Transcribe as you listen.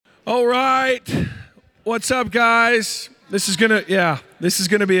All right. What's up, guys? This is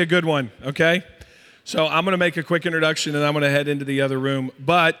gonna be a good one, okay? So I'm gonna make a quick introduction and I'm gonna head into the other room.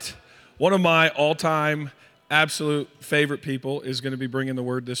 But one of my all-time absolute favorite people is gonna be bringing the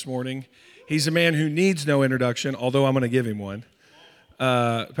word this morning. He's a man who needs no introduction, although I'm gonna give him one.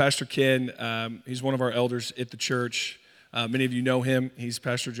 Pastor Ken, he's one of our elders at the church. Many of you know him. He's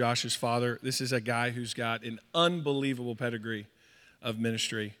Pastor Josh's father. This is a guy who's got an unbelievable pedigree of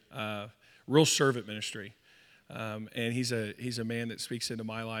ministry, real servant ministry. And he's a man that speaks into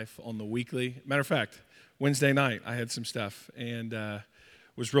my life on the weekly. Matter of fact, Wednesday night I had some stuff and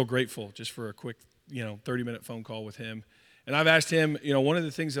was real grateful just for a quick, 30-minute phone call with him. And I've asked him, one of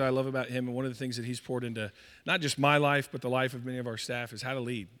the things that I love about him and one of the things that he's poured into not just my life but the life of many of our staff is how to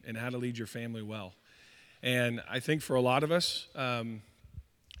lead and how to lead your family well. And I think for a lot of us,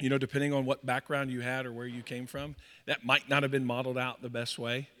 depending on what background you had or where you came from, that might not have been modeled out the best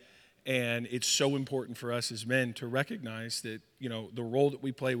way. And it's so important for us as men to recognize that, the role that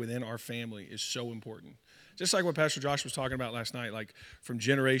we play within our family is so important. Just like what Pastor Josh was talking about last night, like from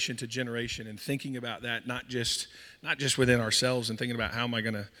generation to generation and thinking about that, not just within ourselves and thinking about how am I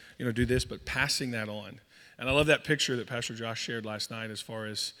going to, do this, but passing that on. And I love that picture that Pastor Josh shared last night as far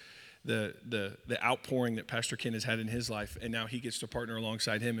as the outpouring that Pastor Ken has had in his life, and now he gets to partner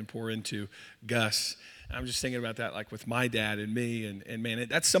alongside him and pour into Gus. And I'm just thinking about that, like with my dad and me, and man,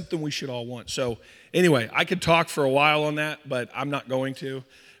 that's something we should all want. So anyway, I could talk for a while on that, but I'm not going to.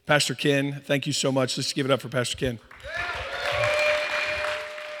 Pastor Ken, thank you so much. Let's give it up for Pastor Ken.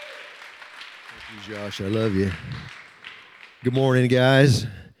 Thank you, Josh. I love you. Good morning, guys.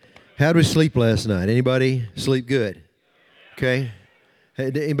 How did we sleep last night? Anybody sleep good? Okay. Hey,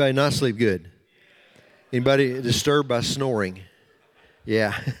 did anybody not sleep good? Anybody disturbed by snoring?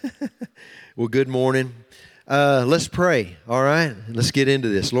 Yeah. Well, good morning. Let's pray, all right? Let's get into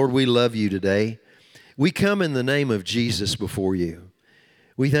this. Lord, we love you today. We come in the name of Jesus before you.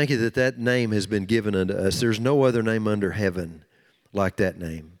 We thank you that name has been given unto us. There's no other name under heaven like that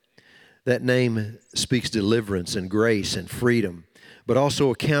name. That name speaks deliverance and grace and freedom, but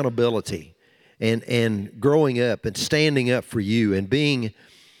also accountability. And growing up and standing up for you and being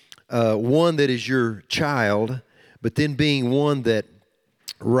one that is your child, but then being one that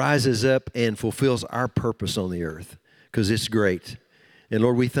rises up and fulfills our purpose on the earth, because it's great. And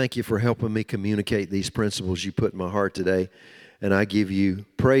Lord, we thank you for helping me communicate these principles you put in my heart today. And I give you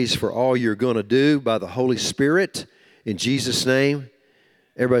praise for all you're going to do by the Holy Spirit in Jesus' name.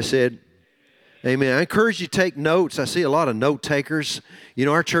 Everybody said, amen. I encourage you to take notes. I see a lot of note takers.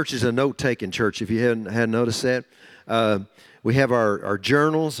 Our church is a note-taking church, if you hadn't noticed that. We have our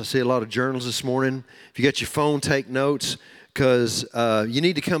journals. I see a lot of journals this morning. If you got your phone, take notes, because you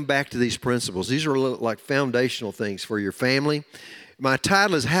need to come back to these principles. These are like foundational things for your family. My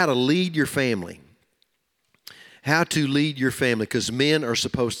title is How to Lead Your Family. How to lead your family, because men are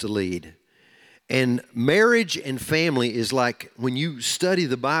supposed to lead. And marriage and family is like, when you study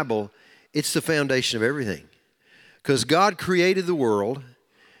the Bible, it's the foundation of everything. Because God created the world,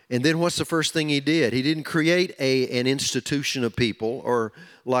 and then what's the first thing He did? He didn't create an institution of people, or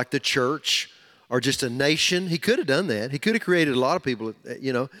like the church, or just a nation. He could have done that. He could have created a lot of people,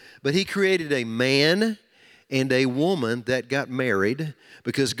 but He created a man and a woman that got married,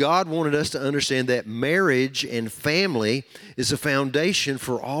 because God wanted us to understand that marriage and family is a foundation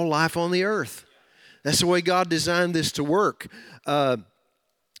for all life on the earth. That's the way God designed this to work.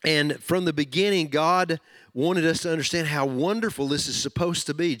 And from the beginning, God wanted us to understand how wonderful this is supposed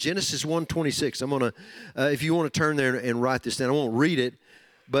to be. Genesis 1:26. I'm going to, if you want to turn there and write this down, I won't read it,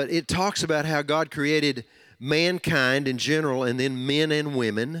 but it talks about how God created mankind in general, and then men and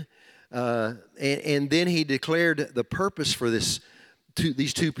women. And then He declared the purpose for these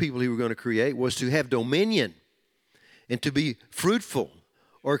two people He was going to create was to have dominion and to be fruitful,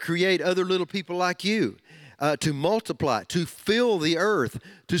 or create other little people like you, to multiply, to fill the earth,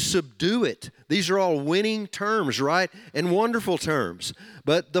 to subdue it. These are all winning terms, right? And wonderful terms.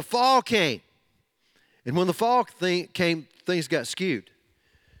 But the fall came. And when the fall came, things got skewed.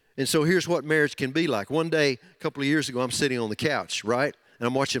 And so here's what marriage can be like. One day, a couple of years ago, I'm sitting on the couch, right? And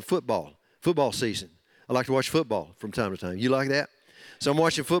I'm watching football season. I like to watch football from time to time. You like that? So I'm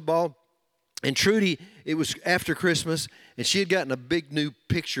watching football, and Trudy, it was after Christmas, and she had gotten a big new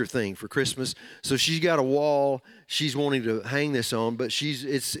picture thing for Christmas. So she's got a wall she's wanting to hang this on, but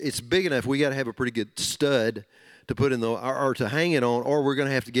it's big enough. We got to have a pretty good stud to put in or to hang it on, or we're going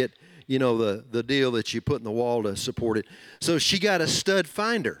to have to get the deal that you put in the wall to support it. So she got a stud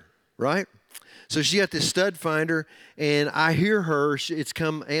finder, right? So she got this stud finder, and I hear her. It's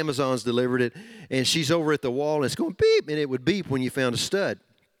come, Amazon's delivered it, and she's over at the wall, and it's going beep, and it would beep when you found a stud.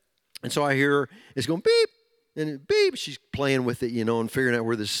 And so I hear her, it's going beep, and it beep. She's playing with it, and figuring out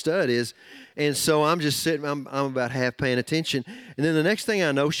where the stud is. And so I'm just sitting, I'm about half paying attention. And then the next thing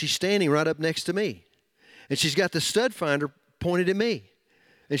I know, she's standing right up next to me. And she's got the stud finder pointed at me.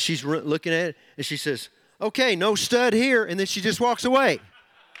 And she's looking at it, and she says, okay, no stud here. And then she just walks away.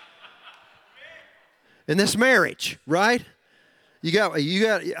 And that's marriage, right? You got.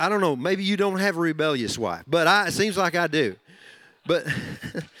 I don't know, maybe you don't have a rebellious wife, but it seems like I do. But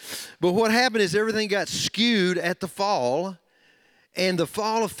what happened is everything got skewed at the fall, and the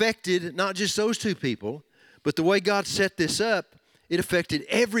fall affected not just those two people, but the way God set this up, it affected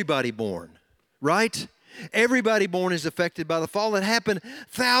everybody born, right? Everybody born is affected by the fall that happened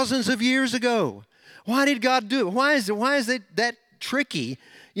thousands of years ago. Why did God do it? Why is it that tricky?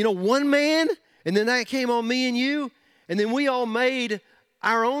 One man, and then that came on me and you, and then we all made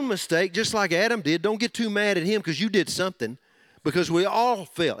our own mistake, just like Adam did. Don't get too mad at him because you did something. Because we all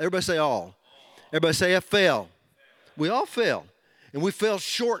fell. Everybody say all. Everybody say I fell. We all fell. And we fell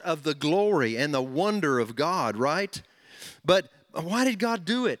short of the glory and the wonder of God, right? But why did God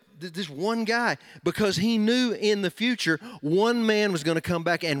do it? This one guy. Because he knew in the future one man was going to come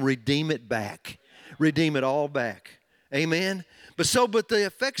back and redeem it back. Redeem it all back. Amen? But the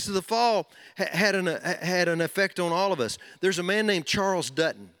effects of the fall had an effect on all of us. There's a man named Charles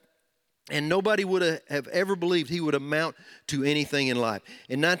Dutton. And nobody would have ever believed he would amount to anything in life.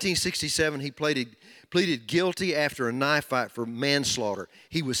 In 1967, he pleaded guilty after a knife fight for manslaughter.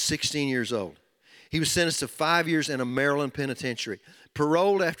 He was 16 years old. He was sentenced to 5 years in a Maryland penitentiary.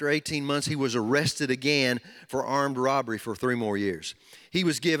 Paroled after 18 months, he was arrested again for armed robbery for 3 more years. He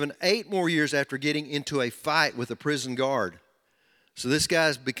was given 8 more years after getting into a fight with a prison guard. So this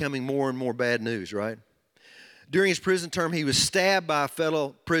guy's becoming more and more bad news, right? During his prison term, he was stabbed by a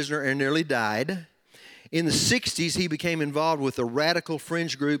fellow prisoner and nearly died. In the 60s, he became involved with a radical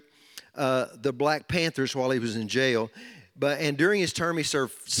fringe group, the Black Panthers, while he was in jail. And during his term, he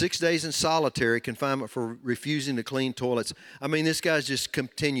served 6 days in solitary confinement for refusing to clean toilets. I mean, this guy just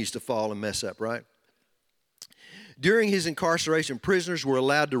continues to fall and mess up, right? During his incarceration, prisoners were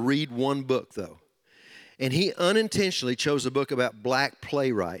allowed to read one book, though. And he unintentionally chose a book about black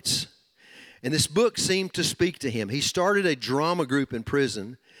playwrights. And this book seemed to speak to him. He started a drama group in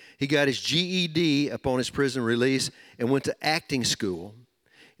prison. He got his GED upon his prison release and went to acting school.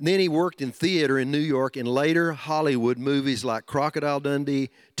 And then he worked in theater in New York and later Hollywood movies like Crocodile Dundee,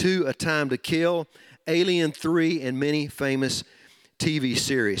 2, A Time to Kill, Alien 3, and many famous TV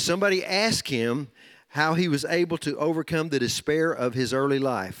series. Somebody asked him how he was able to overcome the despair of his early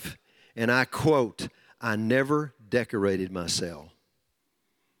life. And I quote, I never decorated my cell.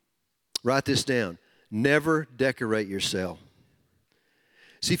 Write this down. Never decorate your cell.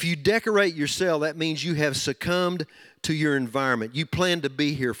 See, if you decorate your cell, that means you have succumbed to your environment. You plan to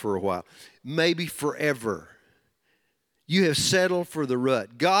be here for a while, maybe forever. You have settled for the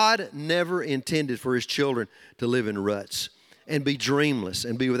rut. God never intended for his children to live in ruts and be dreamless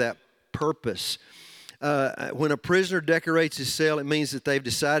and be without purpose. When a prisoner decorates his cell, it means that they've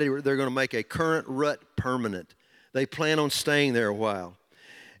decided they're going to make a current rut permanent. They plan on staying there a while.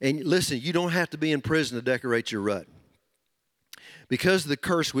 And listen, you don't have to be in prison to decorate your rut. Because of the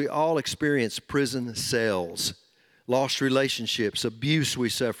curse, we all experience prison cells, lost relationships, abuse we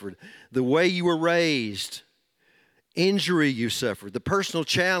suffered, the way you were raised, injury you suffered, the personal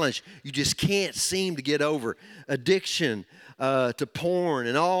challenge you just can't seem to get over, addiction to porn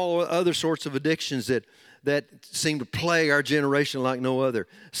and all other sorts of addictions that seem to plague our generation like no other.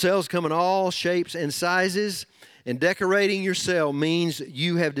 Cells come in all shapes and sizes. And decorating your cell means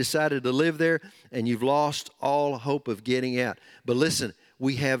you have decided to live there and you've lost all hope of getting out. But listen,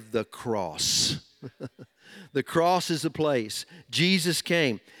 we have the cross. The cross is the place. Jesus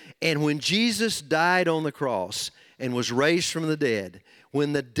came. And when Jesus died on the cross and was raised from the dead,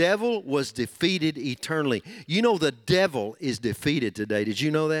 when the devil was defeated eternally. You know the devil is defeated today. Did you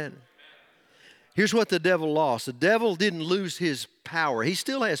know that? Here's what the devil lost. The devil didn't lose his power. He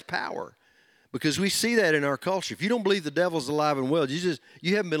still has power. Because we see that in our culture. If you don't believe the devil's alive and well,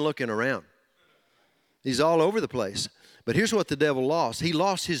 you haven't been looking around. He's all over the place. But here's what the devil lost. He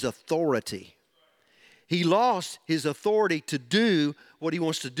lost his authority. He lost his authority to do what he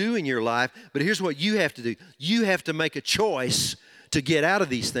wants to do in your life. But here's what you have to do. You have to make a choice to get out of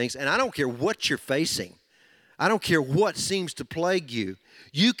these things. And I don't care what you're facing. I don't care what seems to plague you.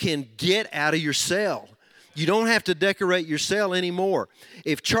 You can get out of your cell. You don't have to decorate your cell anymore.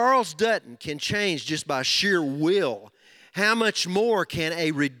 If Charles Dutton can change just by sheer will, how much more can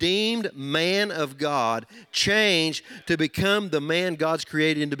a redeemed man of God change to become the man God's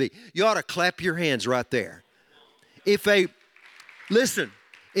created him to be? You ought to clap your hands right there. Listen,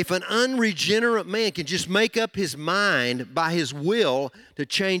 If an unregenerate man can just make up his mind by his will to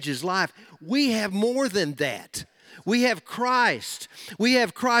change his life, we have more than that. We have Christ. We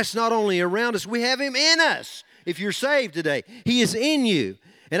have Christ not only around us, we have Him in us. If you're saved today, He is in you.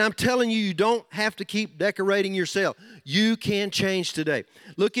 And I'm telling you, you don't have to keep decorating yourself. You can change today.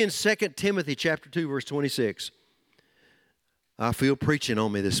 Look in 2 Timothy chapter 2, verse 26. I feel preaching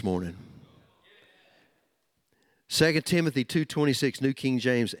on me this morning. 2 Timothy 2:26, New King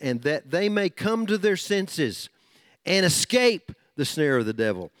James, and that they may come to their senses and escape the snare of the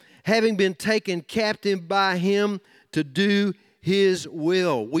devil, having been taken captive by him to do his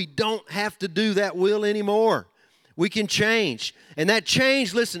will. We don't have to do that will anymore. We can change. And that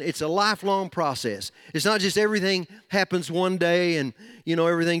change, listen, it's a lifelong process. It's not just everything happens one day and,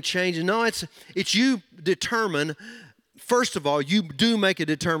 everything changes. No, it's you determine, first of all, you do make a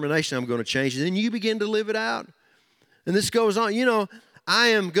determination, I'm going to change, and then you begin to live it out. And this goes on. I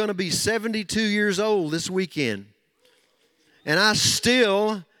am going to be 72 years old this weekend. And I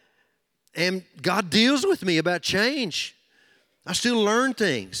still am, God deals with me about change. I still learn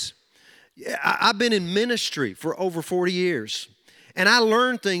things. I've been in ministry for over 40 years. And I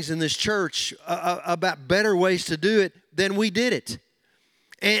learned things in this church about better ways to do it than we did it.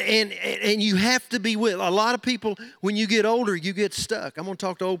 And you have to be with. A lot of people, when you get older, you get stuck. I'm going to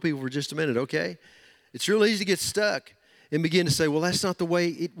talk to old people for just a minute, okay? It's real easy to get stuck and begin to say, well, that's not the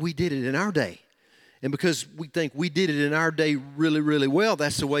way we did it in our day. And because we think we did it in our day really, really well,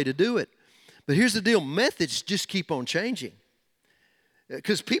 that's the way to do it. But here's the deal. Methods just keep on changing.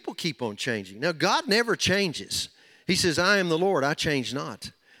 Because people keep on changing. Now, God never changes. He says, I am the Lord, I change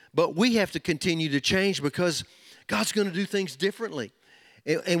not. But we have to continue to change because God's going to do things differently.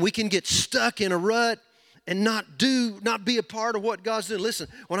 And we can get stuck in a rut and not be a part of what God's doing. Listen,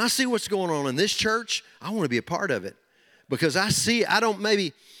 when I see what's going on in this church, I want to be a part of it. Because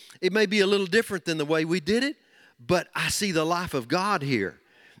it may be a little different than the way we did it, but I see the life of God here.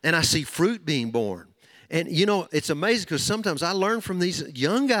 And I see fruit being born. And it's amazing because sometimes I learn from these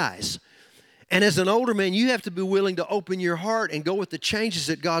young guys. And as an older man, you have to be willing to open your heart and go with the changes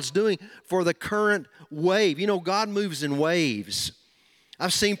that God's doing for the current wave. God moves in waves.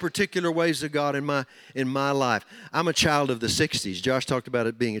 I've seen particular waves of God in my life. I'm a child of the 60s. Josh talked about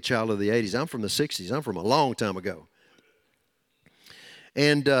it being a child of the 80s. I'm from the 60s. I'm from a long time ago.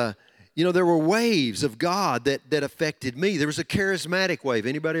 And, there were waves of God that affected me. There was a charismatic wave.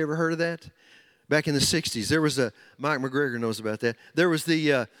 Anybody ever heard of that? Back in the 60s, there was Mike McGregor knows about that. There was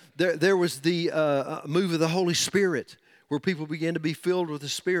the move of the Holy Spirit, where people began to be filled with the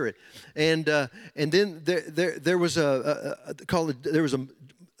Spirit, and then there was a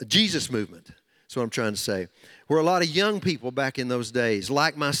Jesus movement. That's what I'm trying to say. Where a lot of young people back in those days,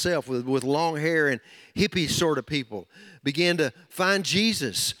 like myself, with long hair and hippie sort of people, began to find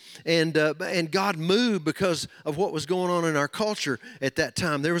Jesus, and God moved because of what was going on in our culture at that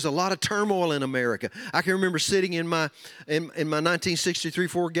time. There was a lot of turmoil in America. I can remember sitting in my 1963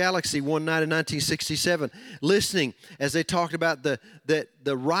 Ford Galaxy one night in 1967, listening as they talked about the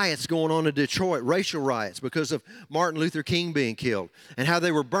riots going on in Detroit, racial riots because of Martin Luther King being killed, and how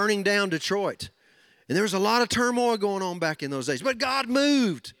they were burning down Detroit. And there was a lot of turmoil going on back in those days. But God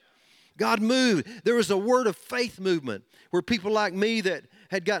moved. God moved. There was a word of faith movement where people like me that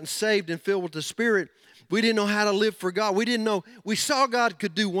had gotten saved and filled with the Spirit, we didn't know how to live for God. We saw God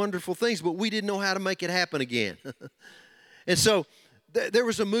could do wonderful things, but we didn't know how to make it happen again. And so there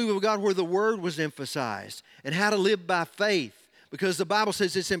was a move of God where the Word was emphasized and how to live by faith, because the Bible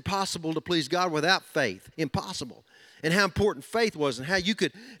says it's impossible to please God without faith. Impossible. And how important faith was, and how you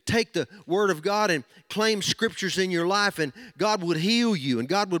could take the Word of God and claim Scriptures in your life, and God would heal you, and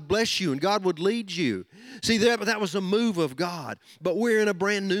God would bless you, and God would lead you. See, that was a move of God, but we're in a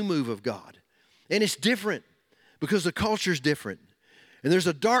brand new move of God. And it's different because the culture's different. And there's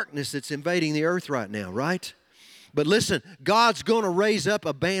a darkness that's invading the earth right now, right? But listen, God's going to raise up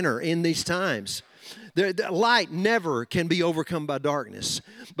a banner in these times. The light never can be overcome by darkness,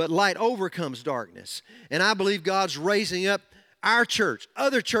 but light overcomes darkness. And I believe God's raising up our church,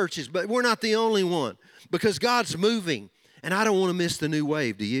 other churches, but we're not the only one, because God's moving, and I don't want to miss the new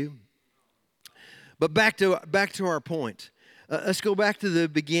wave, do you? But back to our point. Let's go back to the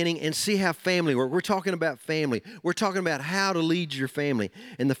beginning and see how family works. We're talking about family. We're talking about how to lead your family.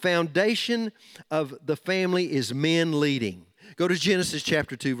 And the foundation of the family is men leading. Go to Genesis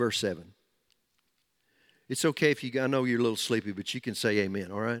chapter 2, verse 7. It's okay if I know you're a little sleepy, but you can say amen,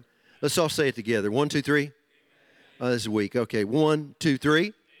 all right? Let's all say it together. 1, 2, 3. Oh, this is weak. Okay, 1, 2,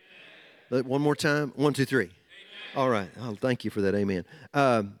 3. One more time. 1, 2, 3. Amen. All right. Oh, thank you for that. Amen.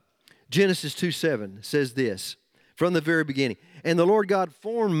 Genesis 2:7 says this: from the very beginning. And the Lord God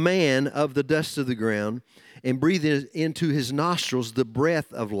formed man of the dust of the ground and breathed into his nostrils the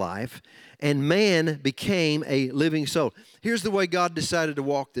breath of life, and man became a living soul. Here's the way God decided to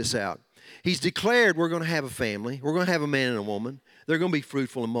walk this out. He's declared we're going to have a family. We're going to have a man and a woman. They're going to be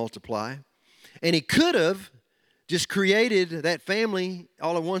fruitful and multiply. And he could have just created that family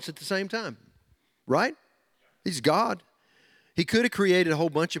all at once at the same time, right? He's God. He could have created a whole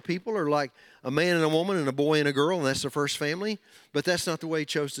bunch of people, or like a man and a woman and a boy and a girl, and that's the first family. But that's not the way he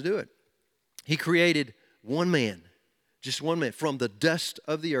chose to do it. He created one man, just one man. From the dust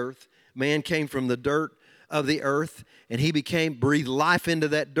of the earth, man came from the dirt of the earth, and he breathed life into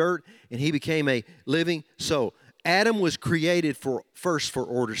that dirt, and he became a living soul. Adam was created first for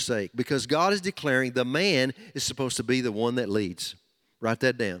order's sake, because God is declaring the man is supposed to be the one that leads. Write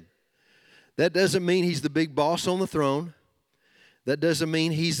that down. That doesn't mean he's the big boss on the throne. That doesn't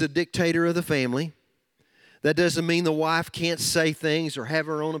mean he's the dictator of the family. That doesn't mean the wife can't say things or have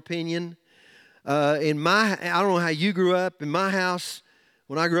her own opinion. I don't know how you grew up. In my house,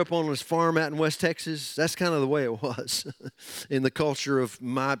 when I grew up on this farm out in West Texas, that's kind of the way it was in the culture of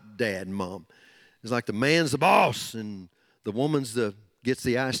my dad and mom. It's like the man's the boss and the woman's gets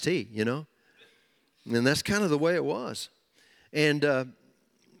the iced tea, you know? And that's kind of the way it was. And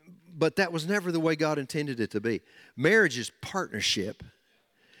but that was never the way God intended it to be. Marriage is partnership.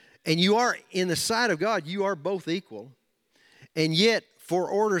 And you are, in the sight of God, you are both equal. And yet, for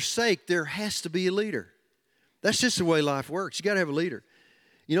order's sake, there has to be a leader. That's just the way life works. You got to have a leader.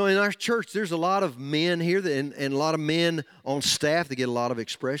 You know, in our church, there's a lot of men here and a lot of men on staff that get a lot of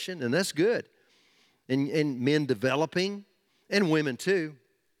expression, and that's good. And men developing, and women too.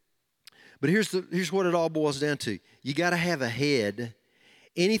 But here's what it all boils down to. You got to have a head.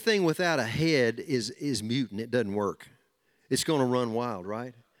 Anything without a head is mutant. It doesn't work. It's going to run wild,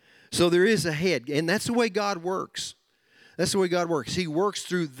 right? So there is a head, and that's the way God works. That's the way God works. He works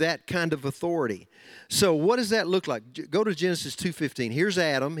through that kind of authority. So what does that look like? Go to Genesis 2:15. Here's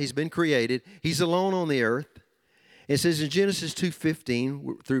Adam. He's been created. He's alone on the earth. It says in Genesis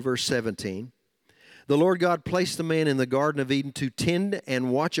 2:15 through verse 17, the Lord God placed the man in the Garden of Eden to tend and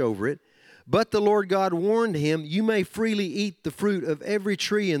watch over it. But the Lord God warned him, you may freely eat the fruit of every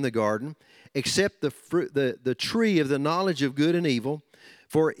tree in the garden, except the tree of the knowledge of good and evil.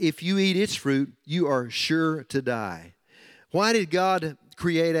 For if you eat its fruit, you are sure to die. Why did God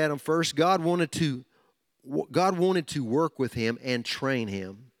create Adam first? God wanted to work with him and train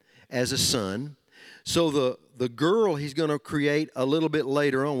him as a son. So the girl he's going to create a little bit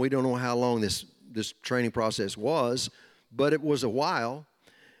later on, we don't know how long this training process was, but it was a while,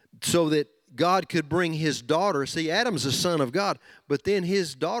 so that God could bring his daughter. See, Adam's the son of God, but then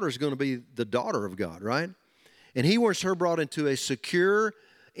his daughter is going to be the daughter of God, right? And he wants her brought into a secure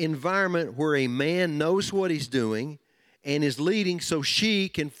environment where a man knows what he's doing and is leading, so she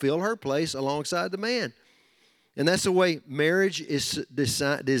can fill her place alongside the man. And that's the way marriage is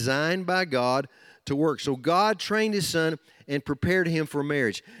designed by God to work. So God trained his son and prepared him for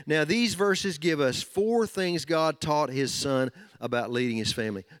marriage. Now, these verses give us 4 things God taught his son about leading his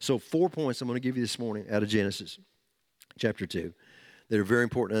family. So 4 points I'm going to give you this morning out of Genesis chapter 2 that are very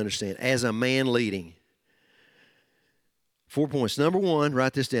important to understand. As a man leading. 4 points. Number 1,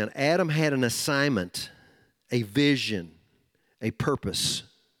 write this down. Adam had an assignment, a vision, a purpose.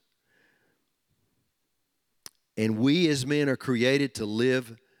 And we as men are created to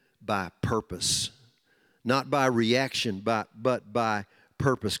live by purpose. Not by reaction, but by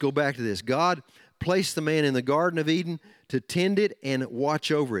purpose. Go back to this. God placed the man in the Garden of Eden to tend it and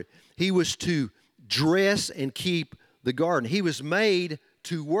watch over it. He was to dress and keep the garden. He was made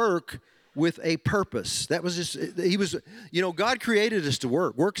to work with a purpose. That was just, God created us to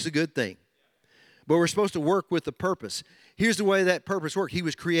work. Work's a good thing. But we're supposed to work with a purpose. Here's the way that purpose worked. He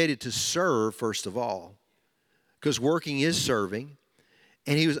was created to serve, first of all, because working is serving.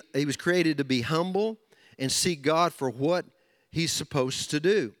 And he was created to be humble and seek God for what he's supposed to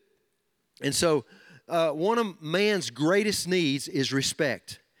do. And so one of man's greatest needs is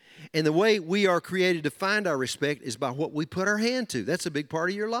respect. And the way we are created to find our respect is by what we put our hand to. That's a big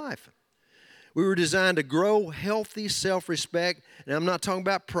part of your life. We were designed to grow healthy self-respect. And I'm not talking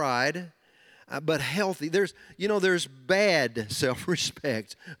about pride, but healthy. There's bad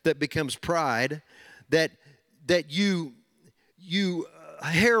self-respect that becomes pride, that you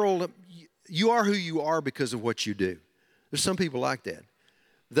herald. You are who you are because of what you do. There's some people like that.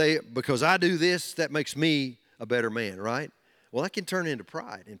 Because I do this, that makes me a better man, right? Well, that can turn into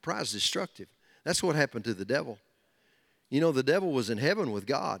pride, and pride is destructive. That's what happened to the devil. The devil was in heaven with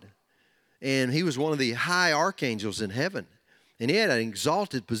God, and he was one of the high archangels in heaven, and he had an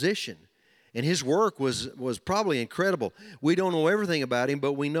exalted position. And his work was probably incredible. We don't know everything about him,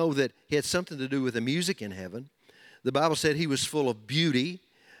 but we know that he had something to do with the music in heaven. The Bible said he was full of beauty.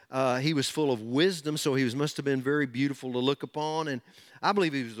 He was full of wisdom, so he must have been very beautiful to look upon. And I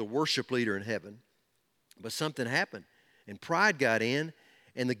believe he was the worship leader in heaven. But something happened, and pride got in,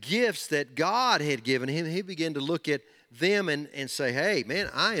 and the gifts that God had given him, he began to look at them and say, hey, man,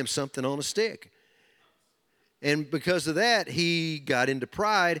 I am something on a stick. And because of that, he got into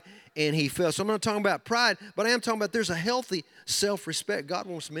pride, and he fell. So I'm not talking about pride, but I am talking about there's a healthy self-respect God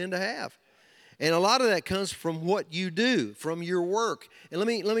wants men to have. And a lot of that comes from what you do, from your work. And let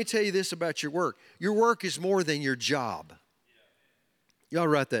me tell you this about your work. Your work is more than your job. Y'all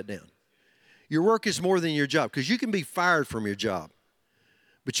write that down. Your work is more than your job, because you can be fired from your job,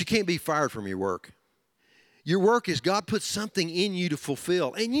 but you can't be fired from your work. Your work is God put something in you to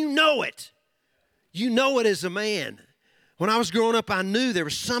fulfill, and you know it. You know it as a man. When I was growing up, I knew there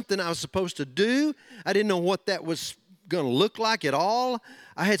was something I was supposed to do. I didn't know what that was going to look like at all.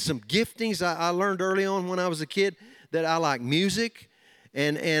 I had some giftings. I learned early on when I was a kid that I like music,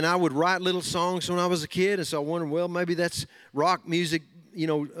 and I would write little songs when I was a kid, and so I wondered, well, maybe that's rock music,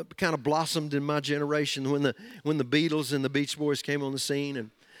 kind of blossomed in my generation when the Beatles and the Beach Boys came on the scene.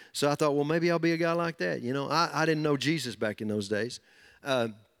 And so I thought, well, maybe I'll be a guy like that. I didn't know Jesus back in those days.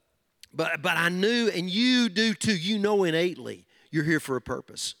 But I knew, and you do too, innately you're here for a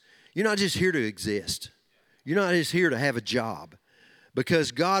purpose. You're not just here to exist. You're not just here to have a job,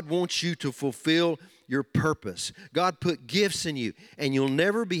 because God wants you to fulfill your purpose. God put gifts in you, and you'll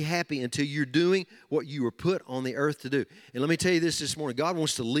never be happy until you're doing what you were put on the earth to do. And let me tell you this morning, God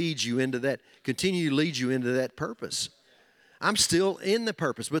wants to lead you into that, continue to lead you into that purpose. I'm still in the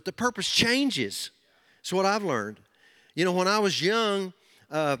purpose, but the purpose changes. That's what I've learned. When I was young,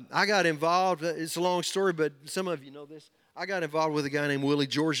 I got involved. It's a long story, but some of you know this. I got involved with a guy named Willie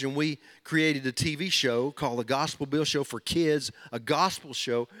George, and we created a TV show called The Gospel Bill Show for Kids, a gospel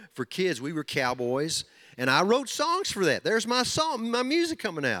show for kids. We were cowboys, and I wrote songs for that. There's my song, my music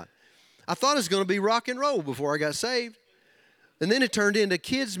coming out. I thought it was going to be rock and roll before I got saved. And then it turned into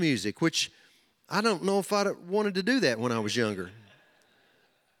kids' music, which I don't know if I wanted to do that when I was younger.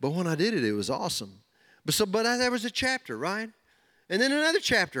 But when I did it, it was awesome. But that was a chapter, right? And then another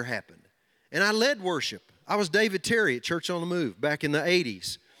chapter happened, and I led worship. I was David Terry at Church on the Move back in the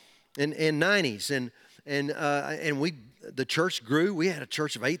 80s and 90s. And the church grew. We had a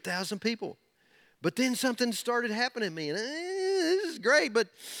church of 8,000 people. But then something started happening to me. And this is great, but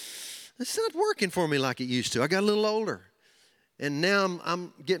it's not working for me like it used to. I got a little older. And now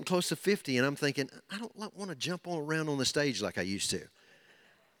I'm getting close to 50, and I'm thinking, I don't want to jump around on the stage like I used to.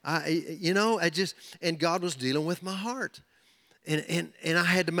 And God was dealing with my heart. And I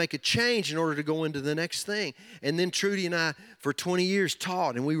had to make a change in order to go into the next thing. And then Trudy and I, for 20 years,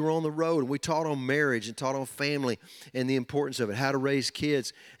 taught, and we were on the road, and we taught on marriage and taught on family and the importance of it, how to raise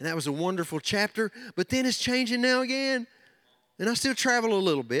kids. And that was a wonderful chapter, but then it's changing now again. And I still travel a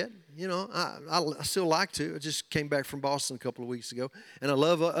little bit. I still like to. I just came back from Boston a couple of weeks ago, and I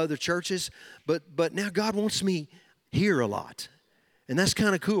love other churches. But now God wants me here a lot. And that's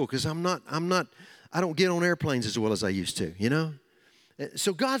kind of cool, because I don't get on airplanes as well as I used to,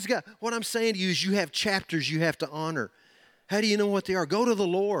 So God's got, what I'm saying to you is you have chapters you have to honor. How do you know what they are? Go to the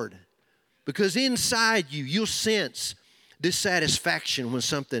Lord. Because inside you'll sense dissatisfaction when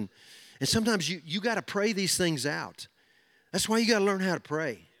something, and sometimes you got to pray these things out. That's why you got to learn how to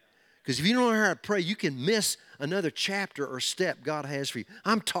pray. Because if you don't learn how to pray, you can miss another chapter or step God has for you.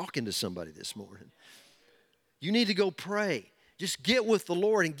 I'm talking to somebody this morning. You need to go pray. Just get with the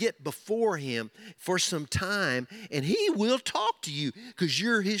Lord and get before Him for some time, and He will talk to you because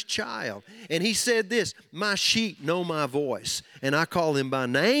you're His child. And He said this, my sheep know my voice, and I call them by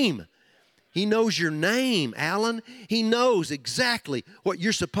name. He knows your name, Alan. He knows exactly what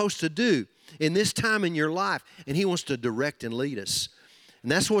you're supposed to do in this time in your life, and He wants to direct and lead us.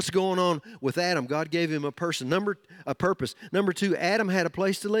 And that's what's going on with Adam. God gave him a purpose. Number two, Adam had a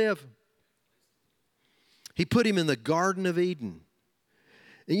place to live. He put him in the Garden of Eden.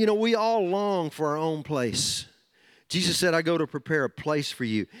 And we all long for our own place. Jesus said, I go to prepare a place for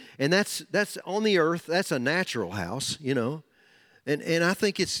you. And that's on the earth. That's a natural house, And I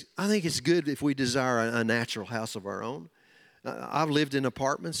think it's good if we desire a natural house of our own. I've lived in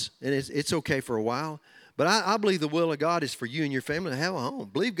apartments, and it's okay for a while. But I believe the will of God is for you and your family to have a home.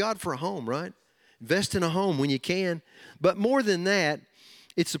 Believe God for a home, right? Invest in a home when you can. But more than that,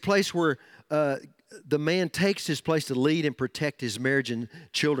 it's a place where the man takes his place to lead and protect his marriage and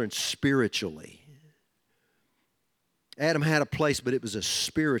children spiritually. Adam had a place, but it was a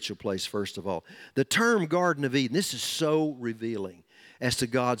spiritual place, first of all. The term Garden of Eden, this is so revealing. as to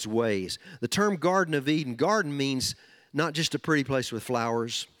God's ways. The term Garden of Eden, garden means not just a pretty place with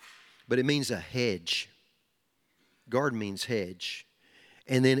flowers, but it means a hedge. Garden means hedge.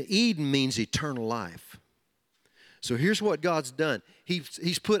 And then Eden means eternal life. So here's what God's done.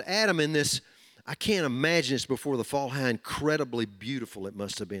 He's put Adam in this, I can't imagine this before the fall, how incredibly beautiful it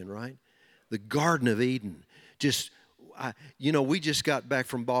must have been, right? The Garden of Eden. We just got back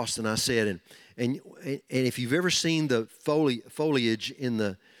from Boston, I said, and if you've ever seen the foliage in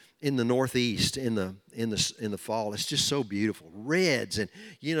the Northeast in the fall, it's just so beautiful. Reds, and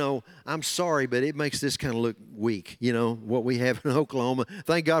I'm sorry, but it makes this kind of look weak. What we have in Oklahoma.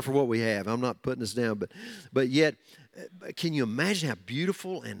 Thank God for what we have. I'm not putting this down, but yet, can you imagine how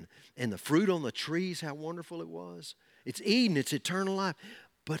beautiful and the fruit on the trees, how wonderful it was? It's Eden, it's eternal life,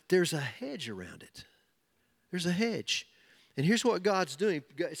 but there's a hedge around it. There's a hedge. And here's what God's doing.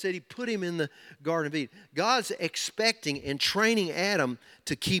 God said He put him in the Garden of Eden. God's expecting and training Adam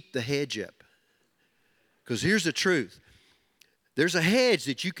to keep the hedge up. Because here's the truth. There's a hedge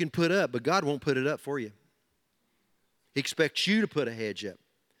that you can put up, but God won't put it up for you. He expects you to put a hedge up.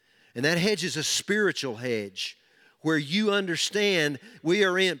 And that hedge is a spiritual hedge where you understand we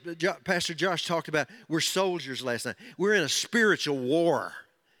are in, Pastor Josh talked about, we're soldiers last night. We're in a spiritual war.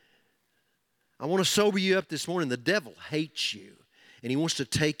 I want to sober you up this morning. The devil hates you, and he wants to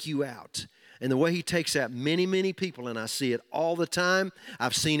take you out. And the way he takes out many, many people, and I see it all the time,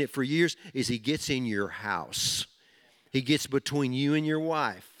 I've seen it for years, is he gets in your house. He gets between you and your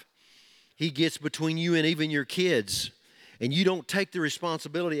wife. He gets between you and even your kids. And you don't take the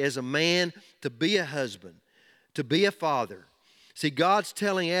responsibility as a man to be a husband, to be a father. See, God's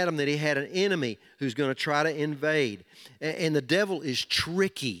telling Adam that he had an enemy who's going to try to invade. And the devil is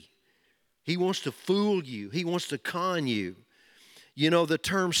tricky. He wants to fool you. He wants to con you. The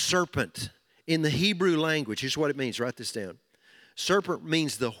term serpent in the Hebrew language, here's what it means. Write this down. Serpent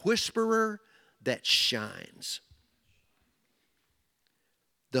means the whisperer that shines.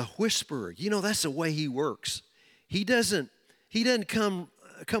 The whisperer. That's the way he works. He doesn't come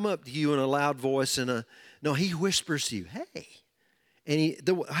up to you in a loud voice no, he whispers to you, hey. And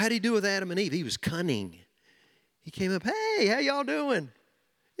how did he do with Adam and Eve? He was cunning. He came up, hey, how y'all doing?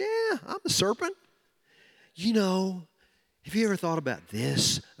 Yeah, I'm the serpent. Have you ever thought about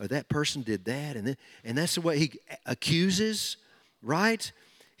this or that person did that? And that's the way he accuses, right?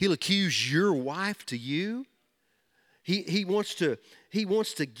 He'll accuse your wife to you. He wants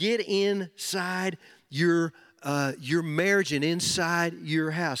to get inside your marriage and inside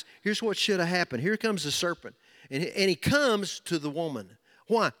your house. Here's what should have happened. Here comes the serpent. And he comes to the woman.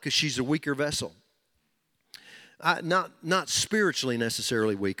 Why? Because she's a weaker vessel. Not spiritually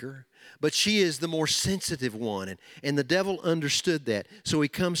necessarily weaker, but she is the more sensitive one. And the devil understood that. So he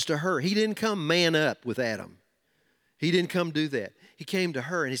comes to her. He didn't come man up with Adam. He didn't come do that. He came to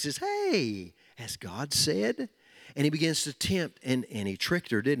her and he says, hey, has God said? And he begins to tempt, and he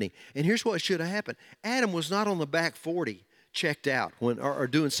tricked her, didn't he? And here's what should have happened. Adam was not on the back 40, checked out or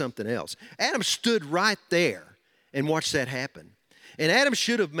doing something else. Adam stood right there and watched that happen. And Adam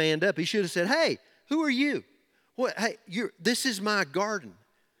should have manned up. He should have said, hey, who are you? What? Hey, this is my garden.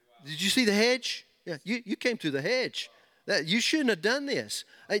 Did you see the hedge? Yeah, you came through the hedge. You shouldn't have done this.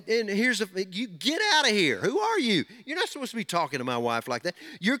 And you get out of here. Who are you? You're not supposed to be talking to my wife like that.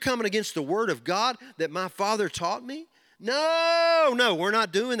 You're coming against the word of God that my father taught me? No, we're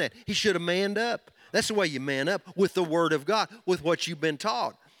not doing that. He should have manned up. That's the way you man up, with the word of God, with what you've been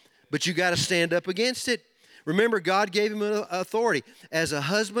taught. But you got to stand up against it. Remember, God gave him authority. As a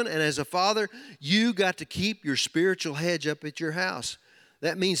husband and as a father, you got to keep your spiritual hedge up at your house.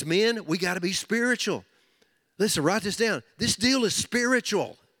 That means, men, we got to be spiritual. Listen, write this down. This deal is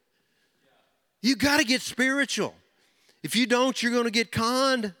spiritual. You got to get spiritual. If you don't, you're going to get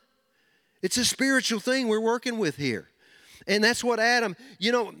conned. It's a spiritual thing we're working with here. And that's what Adam,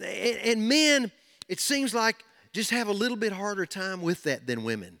 and men, it seems like just have a little bit harder time with that than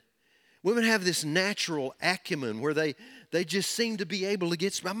women. Women have this natural acumen where they just seem to be able to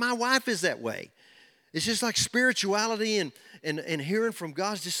get, my wife is that way. It's just like spirituality and hearing from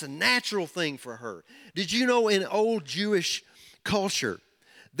God is just a natural thing for her. Did you know in old Jewish culture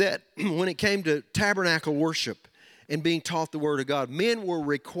that when it came to tabernacle worship and being taught the Word of God,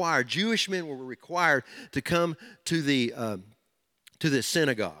 Jewish men were required to come to the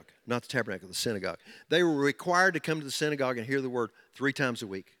synagogue, not the tabernacle, the synagogue. They were required to come to the synagogue and hear the Word 3 times a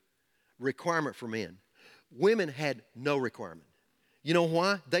week. Requirement for men. Women had no requirement. You know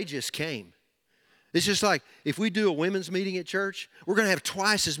why? They just came. It's just like if we do a women's meeting at church, we're going to have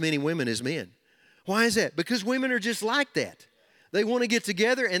twice as many women as men. Why is that? Because women are just like that. They want to get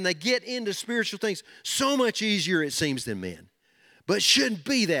together and they get into spiritual things so much easier, it seems, than men. but it shouldn't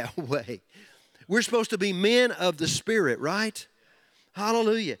be that way. We're supposed to be men of the Spirit, right?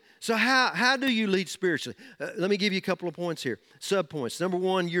 Hallelujah. So how do you lead spiritually? Let me give you a couple of points here, sub-points. Number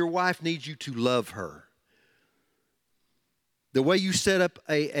one, your wife needs you to love her. The way you set up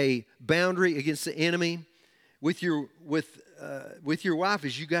a boundary against the enemy with your wife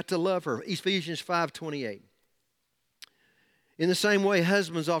is you got to love her. Ephesians 5:28. In the same way,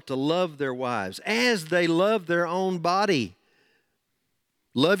 husbands ought to love their wives as they love their own body.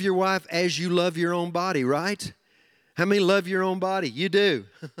 Love your wife as you love your own body, right? How many love your own body? You do.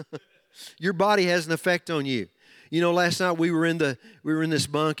 Your body has an effect on you. You know, last night we were in this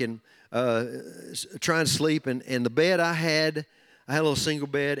bunk and trying to sleep, and the bed I had a little single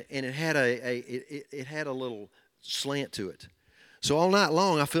bed, and it had a little slant to it. So all night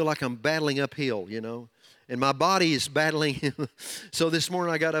long I feel like I'm battling uphill, you know, and my body is battling. So this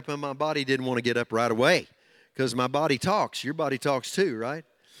morning I got up and my body didn't want to get up right away because my body talks. Your body talks too, right?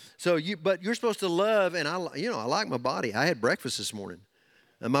 So but you're supposed to love, and I like my body. I had breakfast this morning,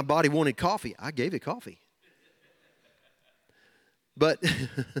 and my body wanted coffee. I gave it coffee. But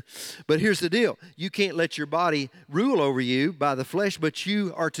here's the deal. You can't let your body rule over you by the flesh, but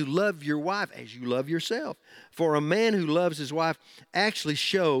you are to love your wife as you love yourself. For a man who loves his wife actually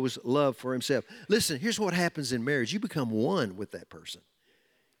shows love for himself. Listen, here's what happens in marriage. You become one with that person.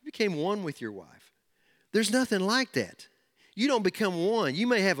 You became one with your wife. There's nothing like that. You don't become one. You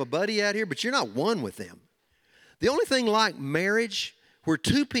may have a buddy out here, but you're not one with them. The only thing like marriage where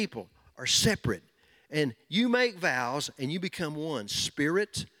two people are separate and you make vows and you become one,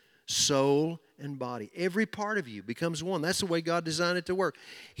 spirit, soul, and body. Every part of you becomes one. That's the way God designed it to work.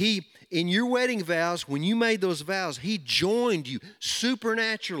 In your wedding vows, when you made those vows, He joined you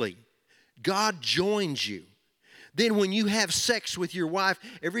supernaturally. God joins you. Then when you have sex with your wife,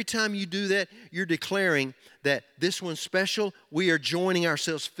 every time you do that, you're declaring that this one's special. We are joining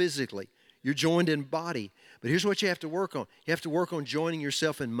ourselves physically. You're joined in body. But here's what you have to work on. You have to work on joining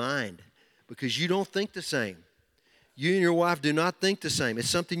yourself in mind because you don't think the same. You and your wife do not think the same. It's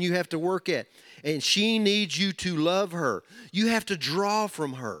something you have to work at. And she needs you to love her. You have to draw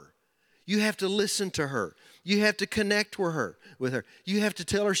from her. You have to listen to her. You have to connect with her. You have to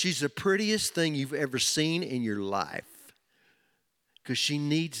tell her she's the prettiest thing you've ever seen in your life. Because she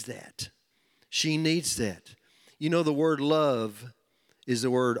needs that. She needs that. You know, the word love is the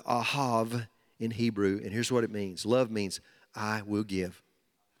word ahav in Hebrew. And here's what it means. Love means I will give.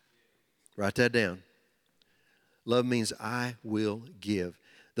 Write that down. Love means I will give.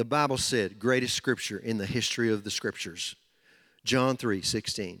 The Bible said, greatest scripture in the history of the scriptures, John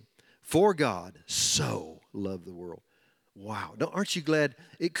 3:16. For God so loved the world. Wow. Aren't you glad?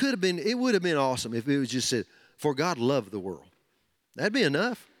 It would have been awesome if it was just said, for God loved the world. That'd be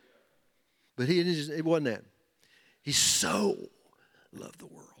enough. But it wasn't that. He so loved the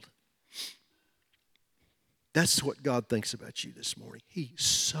world. That's what God thinks about you this morning. He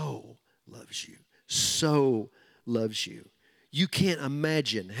so loves you. So loves you. You can't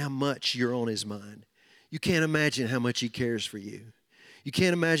imagine how much you're on His mind. You can't imagine how much He cares for you. You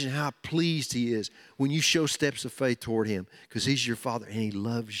can't imagine how pleased He is when you show steps of faith toward Him because He's your Father and He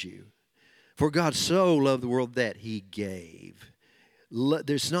loves you. For God so loved the world that He gave.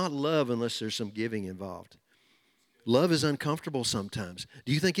 There's not love unless there's some giving involved. Love is uncomfortable sometimes.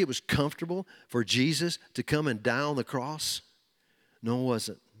 Do you think it was comfortable for Jesus to come and die on the cross? No, it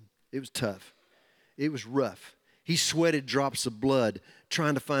wasn't. It was tough. It was rough. He sweated drops of blood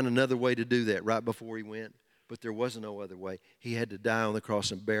trying to find another way to do that right before He went. But there was no other way. He had to die on the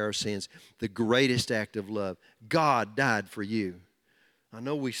cross and bear our sins. The greatest act of love. God died for you. I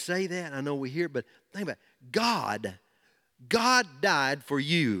know we say that. I know we hear it. But think about it. God died for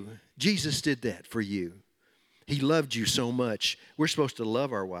you. Jesus did that for you. He loved you so much. We're supposed to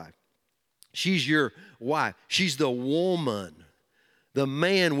love our wife. She's your wife. She's the woman. The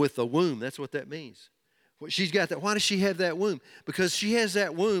man with the womb. That's what that means. She's got that. Why does she have that womb? Because she has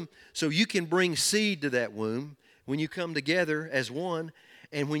that womb so you can bring seed to that womb when you come together as one.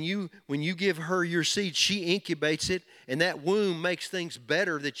 And when you give her your seed, she incubates it, and that womb makes things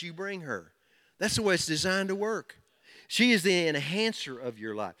better that you bring her. That's the way it's designed to work. She is the enhancer of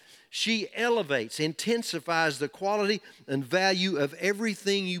your life. She elevates, intensifies the quality and value of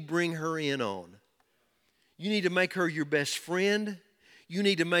everything you bring her in on. You need to make her your best friend. You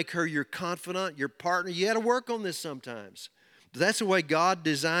need to make her your confidant, your partner. You got to work on this sometimes. But that's the way God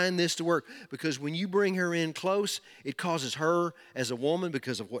designed this to work. Because when you bring her in close, it causes her as a woman,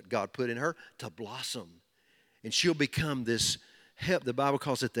 because of what God put in her, to blossom. And she'll become this help. The Bible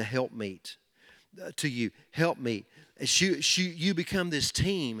calls it the helpmeet. to you. Help me. You become this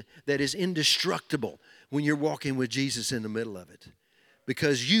team that is indestructible when you're walking with Jesus in the middle of it.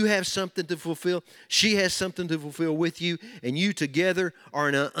 Because you have something to fulfill, she has something to fulfill with you, and you together are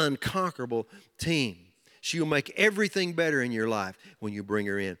an unconquerable team. She will make everything better in your life when you bring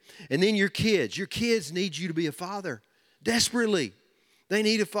her in. And then your kids need you to be a father. Desperately. They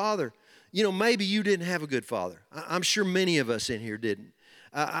need a father. You know, maybe you didn't have a good father. I'm sure many of us in here didn't.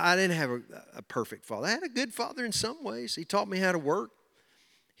 I didn't have a perfect father. I had a good father in some ways. He taught me how to work.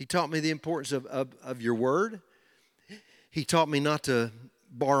 He taught me the importance of your word. He taught me not to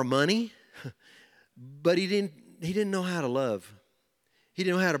borrow money. But he didn't know how to love. He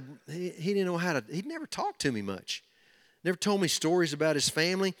never talked to me much. Never told me stories about his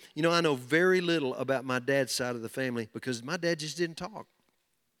family. You know, I know very little about my dad's side of the family because my dad just didn't talk.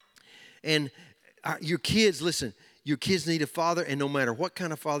 And your kids, listen, your kids need a father, and no matter what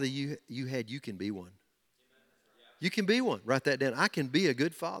kind of father you had, you can be one. You can be one. Write that down. I can be a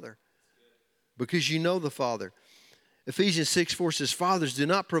good father because you know the Father. Ephesians 6:4 says, fathers, do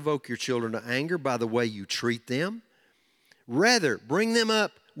not provoke your children to anger by the way you treat them. Rather, bring them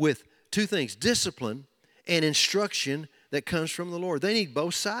up with two things, discipline and instruction that comes from the Lord. They need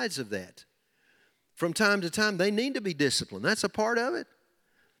both sides of that. From time to time, they need to be disciplined. That's a part of it.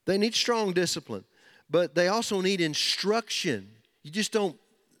 They need strong discipline. But they also need instruction. You just don't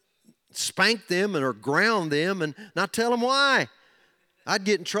spank them or ground them and not tell them why. I'd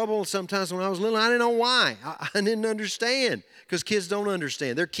get in trouble sometimes when I was little. I didn't know why. I didn't understand because kids don't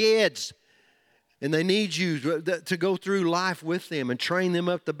understand. They're kids. And they need you to go through life with them and train them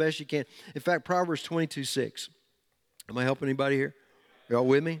up the best you can. In fact, Proverbs 22:6. Am I helping anybody here? Y'all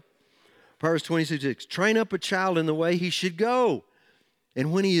with me? Proverbs 22:6. Train up a child in the way he should go.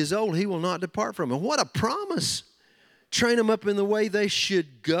 And when he is old, he will not depart from it. What a promise. Train them up in the way they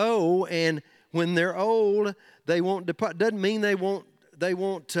should go. And when they're old, they won't depart. Doesn't mean they won't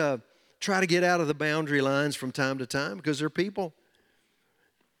try to get out of the boundary lines from time to time because they're people.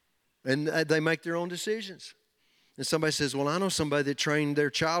 And they make their own decisions. And somebody says, well, I know somebody that trained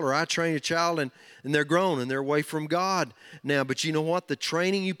their child, or I trained a child, and they're grown, and they're away from God now. But you know what? The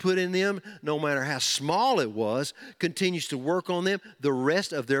training you put in them, no matter how small it was, continues to work on them the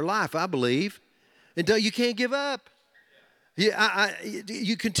rest of their life, I believe. And you can't give up.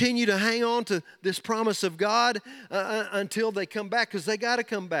 You continue to hang on to this promise of God until they come back, because they got to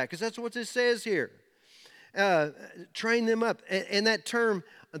come back, because that's what this says here. Train them up. And that term,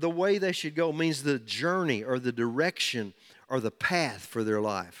 the way they should go, means the journey or the direction or the path for their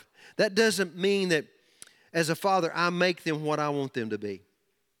life. That doesn't mean that as a father, I make them what I want them to be.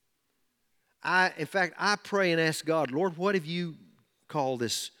 In fact, I pray and ask God, Lord, what have you called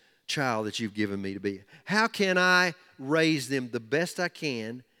this child that you've given me to be? How can I raise them the best I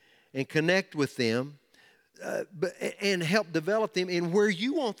can and connect with them and help develop them in where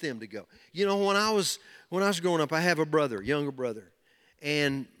you want them to go? You know, when I was growing up, I have a brother, younger brother,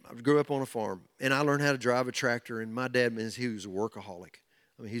 and I grew up on a farm, and I learned how to drive a tractor, and my dad, he was a workaholic.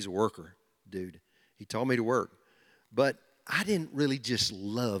 I mean, he's a worker, dude. He taught me to work. But I didn't really just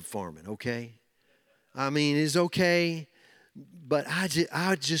love farming, okay? I mean, it's okay, but I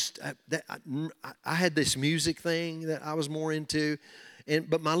had this music thing that I was more into,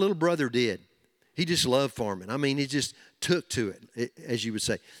 but my little brother did. He just loved farming. I mean, he just took to it, as you would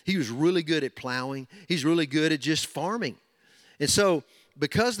say. He was really good at plowing. He's really good at just farming. And so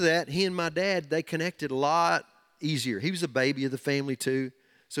because of that, he and my dad, they connected a lot easier. He was a baby of the family too,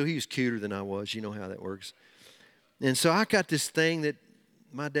 so he was cuter than I was. You know how that works. And so I got this thing that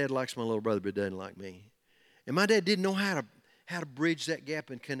my dad likes my little brother but doesn't like me. And my dad didn't know how to bridge that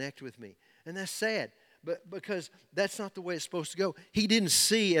gap and connect with me. And that's sad, but because that's not the way it's supposed to go. He didn't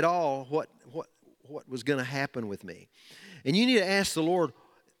see at all what was going to happen with me. And you need to ask the Lord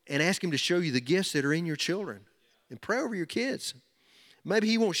and ask Him to show you the gifts that are in your children. And pray over your kids. Maybe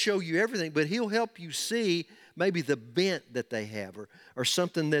He won't show you everything, but He'll help you see maybe the bent that they have or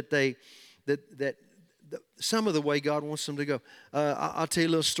something that some of the way God wants them to go. I'll tell you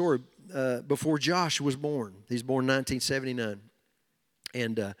a little story. Before Josh was born, he's born in 1979.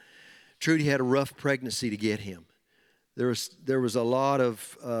 And Trudy had a rough pregnancy to get him. There was a lot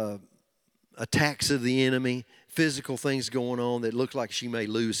of attacks of the enemy, physical things going on that looked like she may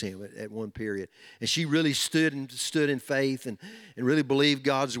lose him at one period. And she really stood in faith and really believed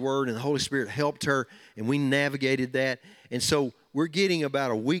God's word, and the Holy Spirit helped her, and we navigated that. And so we're getting about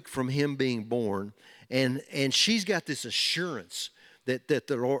a week from him being born, and she's got this assurance that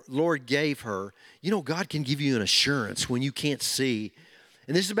the Lord gave her. You know, God can give you an assurance when you can't see.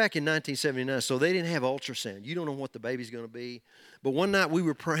 And this is back in 1979, so they didn't have ultrasound. You don't know what the baby's going to be. But one night we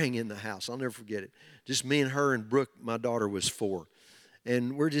were praying in the house. I'll never forget it. Just me and her and Brooke, my daughter was 4.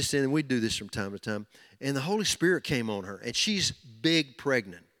 And we're just sitting, we do this from time to time. And the Holy Spirit came on her, and she's big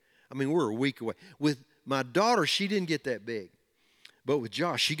pregnant. I mean, we're a week away. With my daughter, she didn't get that big. But with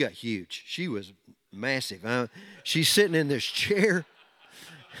Josh, she got huge. She was massive. She's sitting in this chair.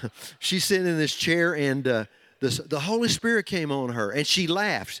 She's sitting in this chair, and the Holy Spirit came on her, and she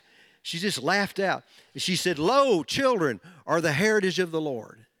laughed. She just laughed out. And she said, "Lo, children are the heritage of the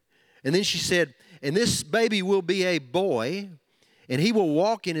Lord." And then she said, "And this baby will be a boy, and he will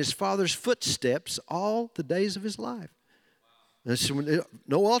walk in his father's footsteps all the days of his life." And so,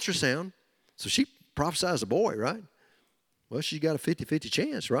 no ultrasound. So she prophesies a boy, right? Well, she's got a 50-50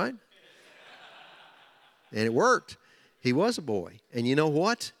 chance, right? And it worked. He was a boy. And you know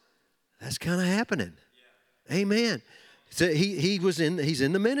what? That's kind of happening. Yeah. Amen. So he's in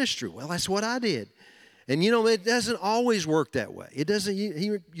the ministry. Well, that's what I did. And you know, it doesn't always work that way. It doesn't.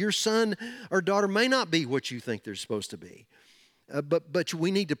 Your son or daughter may not be what you think they're supposed to be. But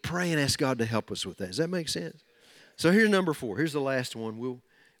we need to pray and ask God to help us with that. Does that make sense? So here's number 4. Here's the last one.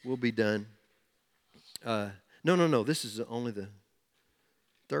 We'll be done. No. This is only the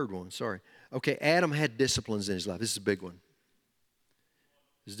third one. Sorry. Okay, Adam had disciplines in his life. This is a big one.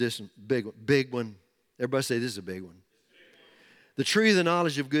 This is big one. Everybody say this is a big one. The tree of the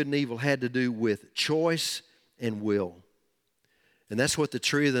knowledge of good and evil had to do with choice and will. And that's what the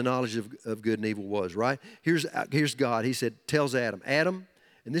tree of the knowledge of good and evil was, right? Here's God. He tells Adam,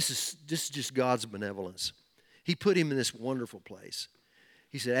 and this is just God's benevolence. He put him in this wonderful place.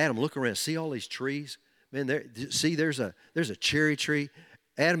 He said, Adam, look around. See all these trees? Man, there's a cherry tree.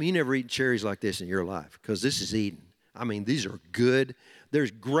 Adam, you never eaten cherries like this in your life because this is Eden. I mean, these are good. There's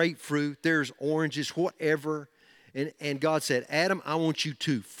grapefruit. There's oranges, whatever. And God said, Adam, I want you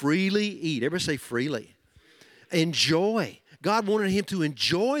to freely eat. Everybody say freely. Enjoy. God wanted him to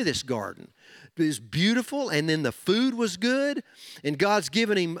enjoy this garden. It was beautiful, and then the food was good, and God's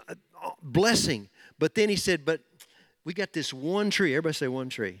given him a blessing. But then he said, but we got this one tree. Everybody say one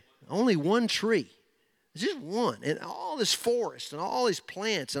tree. Only one tree. It's just one. And all this forest and all these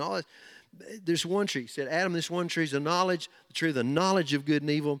plants and all this. There's one tree. He said, Adam, this one tree is the tree of the knowledge of good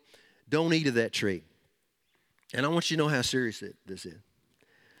and evil. Don't eat of that tree. And I want you to know how serious this is.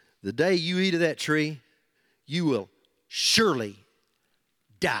 The day you eat of that tree, you will surely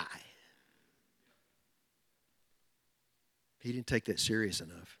die. He didn't take that serious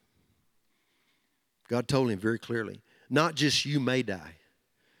enough. God told him very clearly, not just you may die,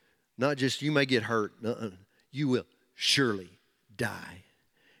 not just you may get hurt, you will surely die.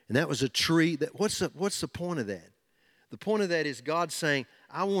 And that was a tree. What's the point of that? The point of that is God saying,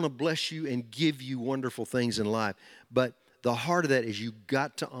 I want to bless you and give you wonderful things in life. But the heart of that is you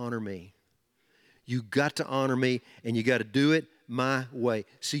got to honor me. You got to honor me, and you got to do it my way.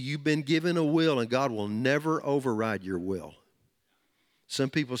 See, you've been given a will, and God will never override your will. Some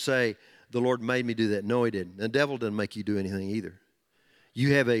people say, the Lord made me do that. No, he didn't. The devil doesn't make you do anything either.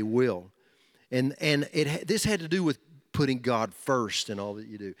 You have a will. And this had to do with putting God first in all that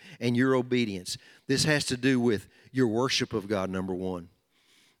you do and your obedience. This has to do with your worship of God, number one.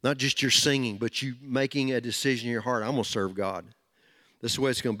 Not just your singing, but you making a decision in your heart, I'm going to serve God. This is the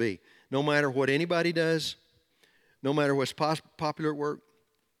way it's going to be. No matter what anybody does, no matter what's popular at work,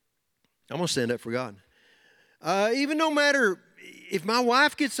 I'm going to stand up for God. Even no matter if my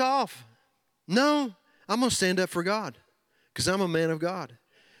wife gets off, no, I'm going to stand up for God because I'm a man of God.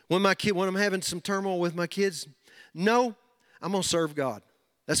 When I'm having some turmoil with my kids, no, I'm going to serve God.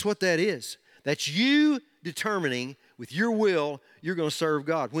 That's what that is. That's you determining with your will you're going to serve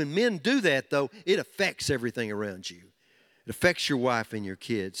God. When men do that, though, it affects everything around you. It affects your wife and your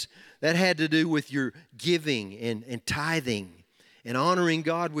kids. That had to do with your giving and tithing and honoring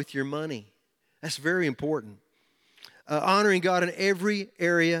God with your money. That's very important. Honoring God in every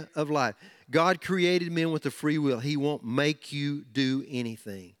area of life. God created men with a free will. He won't make you do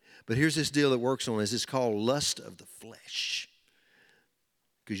anything. But here's this deal that works on this. It's called lust of the flesh.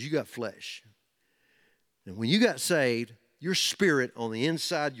 Because you got flesh. And when you got saved, your spirit on the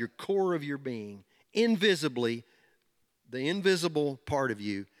inside, your core of your being, invisibly, the invisible part of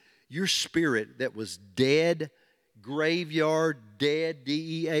you, your spirit that was dead, graveyard, dead,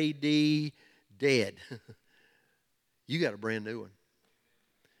 D-E-A-D, dead. You got a brand new one.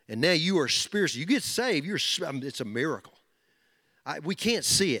 And now you are spiritual. You get saved, it's a miracle. We can't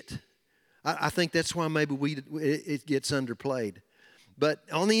see it. I think that's why maybe it gets underplayed. But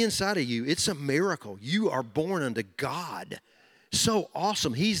on the inside of you, it's a miracle. You are born unto God. So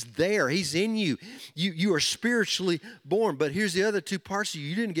awesome. He's there. He's in you. You are spiritually born. But here's the other two parts of you.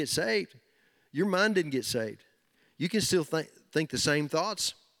 You didn't get saved. Your mind didn't get saved. You can still think the same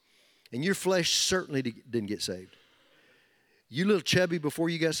thoughts. And your flesh certainly didn't get saved. You little chubby before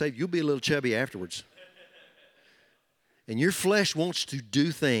you got saved, you'll be a little chubby afterwards. And your flesh wants to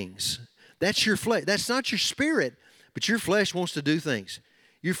do things. That's your flesh. That's not your spirit, but your flesh wants to do things.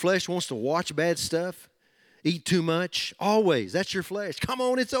 Your flesh wants to watch bad stuff, eat too much, always. That's your flesh. Come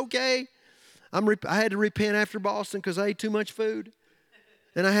on, it's okay. I had to repent after Boston because I ate too much food.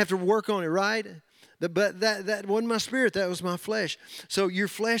 And I have to work on it, right? But that wasn't my spirit. That was my flesh. So your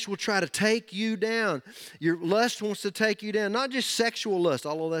flesh will try to take you down. Your lust wants to take you down. Not just sexual lust,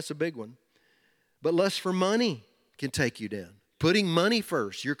 although that's a big one. But lust for money can take you down. Putting money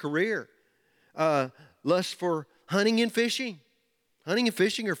first, your career. Lust for hunting and fishing. Hunting and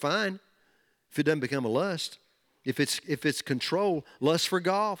fishing are fine if it doesn't become a lust. If it's control. Lust for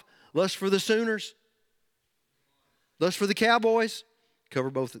golf. Lust for the Sooners. Lust for the Cowboys. Cover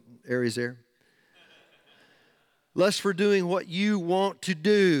both areas there. Lust for doing what you want to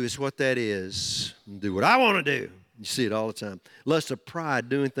do is what that is. Do what I want to do. You see it all the time. Lust of pride,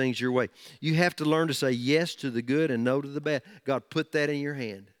 doing things your way. You have to learn to say yes to the good and no to the bad. God put that in your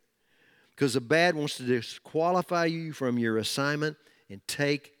hand. Because the bad wants to disqualify you from your assignment and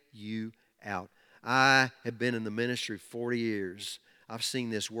take you out. I have been in the ministry 40 years. I've seen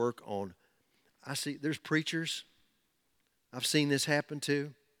this work on, there's preachers I've seen this happen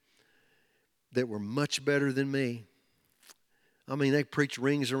to that were much better than me. I mean, they preached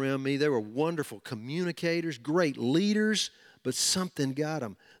rings around me. They were wonderful communicators, great leaders, but something got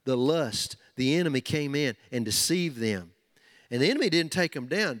them. The lust, the enemy came in and deceived them. And the enemy didn't take them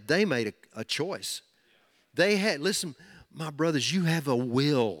down. They made a choice. They had, listen, my brothers, you have a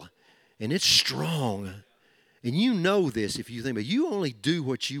will, and it's strong. And you know this if you think, but you only do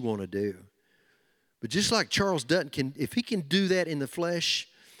what you want to do. But just like Charles Dutton if he can do that in the flesh,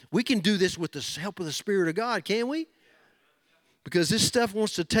 we can do this with the help of the Spirit of God, can't we? Because this stuff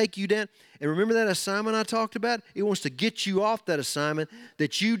wants to take you down. And remember that assignment I talked about? It wants to get you off that assignment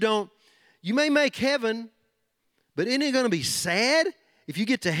that you may make heaven, but isn't it going to be sad if you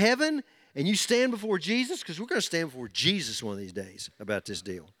get to heaven and you stand before Jesus? Because we're going to stand before Jesus one of these days about this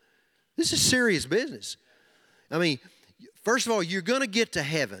deal. This is serious business. I mean, first of all, you're going to get to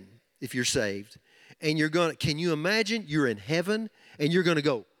heaven if you're saved. And can you imagine you're in heaven and you're going to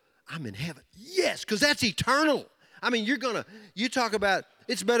go, I'm in heaven. Yes, because that's eternal. I mean, you talk about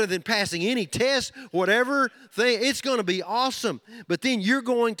it's better than passing any test, whatever thing. It's going to be awesome. But then you're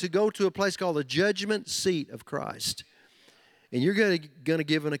going to go to a place called the judgment seat of Christ. And you're going to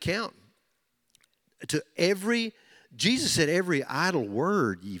give an account to Jesus said every idle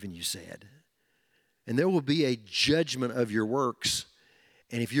word even you said. And there will be a judgment of your works.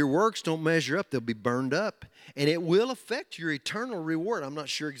 And if your works don't measure up, they'll be burned up. And it will affect your eternal reward. I'm not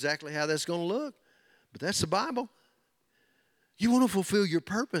sure exactly how that's going to look, but that's the Bible. You want to fulfill your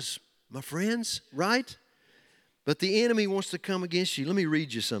purpose, my friends, right? But the enemy wants to come against you. Let me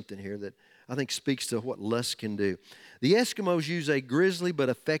read you something here that I think speaks to what lust can do. The Eskimos use a grisly but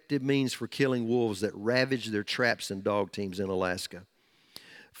effective means for killing wolves that ravage their traps and dog teams in Alaska.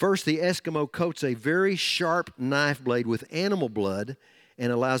 First, the Eskimo coats a very sharp knife blade with animal blood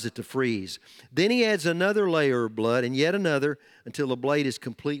and allows it to freeze. Then he adds another layer of blood and yet another until the blade is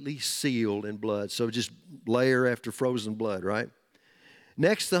completely sealed in blood. So just layer after frozen blood, right?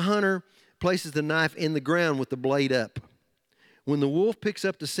 Next, the hunter places the knife in the ground with the blade up. When the wolf picks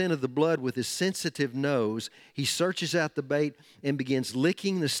up the scent of the blood with his sensitive nose, he searches out the bait and begins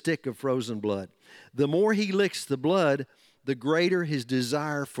licking the stick of frozen blood. The more he licks the blood, the greater his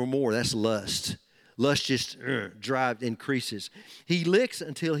desire for more. That's lust. Lust just increases. He licks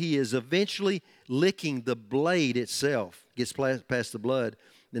until he is eventually licking the blade itself. Gets past the blood,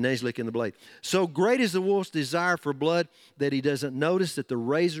 then he's licking the blade. So great is the wolf's desire for blood that he doesn't notice that the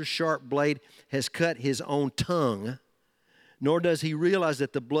razor-sharp blade has cut his own tongue, nor does he realize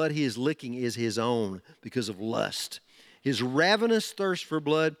that the blood he is licking is his own because of lust. His ravenous thirst for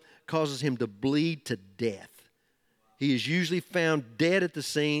blood causes him to bleed to death. He is usually found dead at the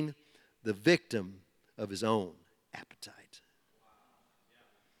scene, the victim of his own appetite.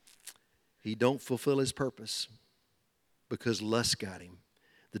 He don't fulfill his purpose because lust got him.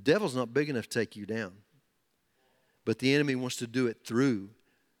 The devil's not big enough to take you down, but the enemy wants to do it through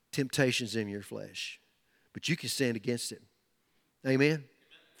temptations in your flesh. But you can stand against it. Amen?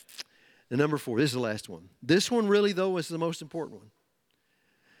 And number 4, this is the last one. This one really, though, is the most important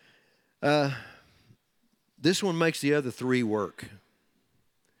one. This one makes the other 3 work.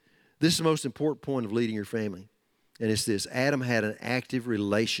 This is the most important point of leading your family. And it's this: Adam had an active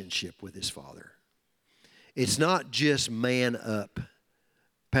relationship with his father. It's not just man up.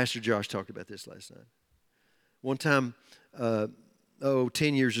 Pastor Josh talked about this last night. One time, 10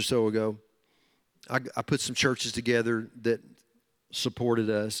 years or so ago, I put some churches together that supported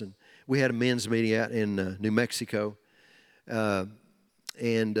us, and we had a men's meeting out in New Mexico,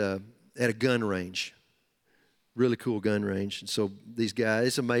 and at a gun range. Really cool gun range. And so these guys,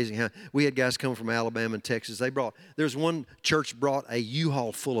 it's amazing how we had guys come from Alabama and Texas. There's one church brought a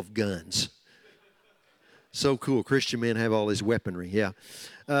U-Haul full of guns. So cool. Christian men have all this weaponry. Yeah.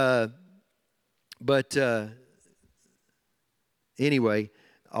 But anyway,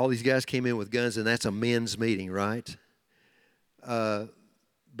 all these guys came in with guns, and that's a men's meeting, right? But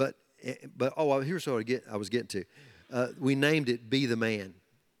here's what I was getting to. We named it "Be the Man."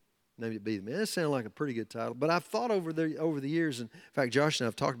 Named it "Be the Man." That sounded like a pretty good title. But I've thought over the years, and in fact, Josh and I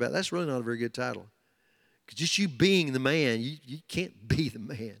have talked about it, that's really not a very good title. Because just you being the man, you can't be the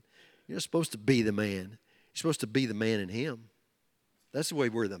man. You're not supposed to be the man. You're supposed to be the man in Him. That's the way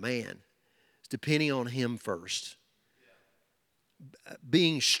we're the man. It's depending on Him first.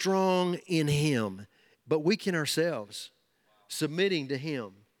 Being strong in Him, but weak in ourselves. Submitting to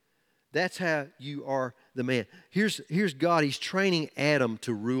Him. That's how you are the man. Here's God. He's training Adam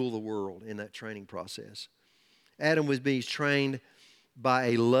to rule the world in that training process. Adam was being trained by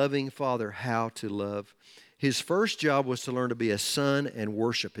a loving father how to love. His first job was to learn to be a son and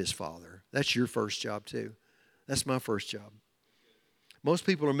worship his father. That's your first job too. That's my first job. Most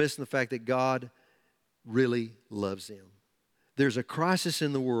people are missing the fact that God really loves them. There's a crisis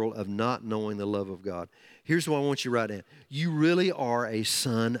in the world of not knowing the love of God. Here's what I want you to write down. You really are a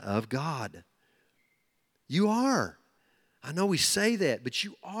son of God. You are. I know we say that, but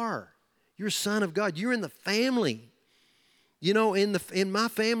you are. You're a son of God. You're in the family. You know, in my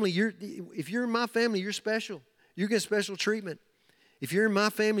family, if you're in my family, you're special. You get special treatment. If you're in my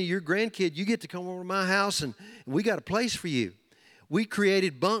family, you're a grandkid, you get to come over to my house, and we got a place for you. We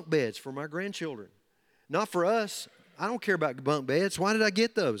created bunk beds for my grandchildren. Not for us. I don't care about bunk beds. Why did I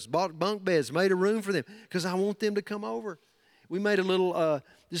get those? Bought bunk beds, made a room for them because I want them to come over. We made a little.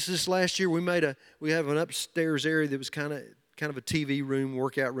 This last year we have an upstairs area that was kind of a TV room,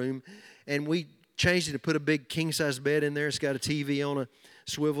 workout room, and we changed it to put a big king size bed in there. It's got a TV on a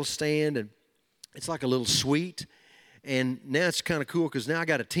swivel stand, and it's like a little suite. And now it's kind of cool because now I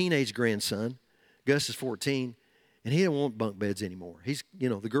got a teenage grandson. Gus is 14, and he don't want bunk beds anymore.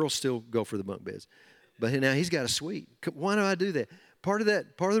 The girls still go for the bunk beds. But now he's got a suite. Why do I do that? Part of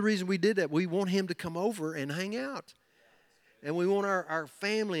the reason we did that, we want him to come over and hang out. And we want our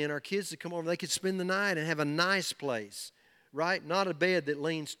family and our kids to come over. They could spend the night and have a nice place, right? Not a bed that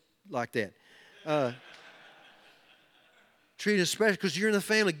leans like that. Treat us special because you're in the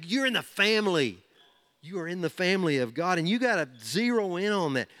family. You're in the family. You are in the family of God, and you got to zero in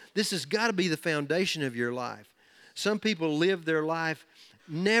on that. This has got to be the foundation of your life. Some people live their life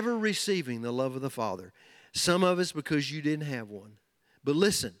never receiving the love of the Father. Some of us because you didn't have one. But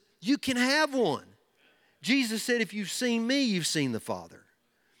listen, you can have one. Jesus said, if you've seen me, you've seen the Father.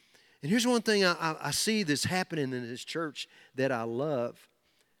 And here's one thing I see this happening in this church that I love,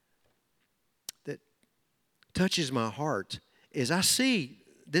 that touches my heart, is I see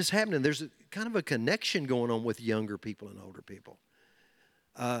this happening. There's kind of a connection going on with younger people and older people.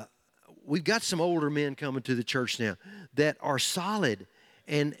 We've got some older men coming to the church now that are solid.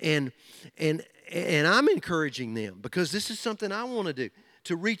 And I'm encouraging them because this is something I want to do,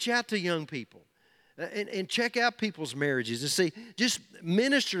 to reach out to young people and check out people's marriages and see, just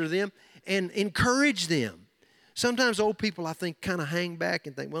minister to them and encourage them. Sometimes old people, I think, kind of hang back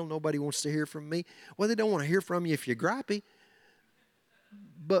and think, well, nobody wants to hear from me. Well, they don't want to hear from you if you're gripey.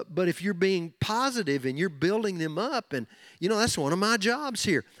 But if you're being positive and you're building them up, and that's one of my jobs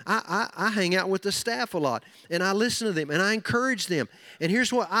here. I hang out with the staff a lot, and I listen to them, and I encourage them. And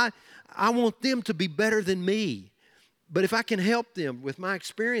here's what I want them to be better than me. But if I can help them with my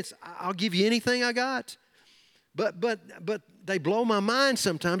experience, I'll give you anything I got. But they blow my mind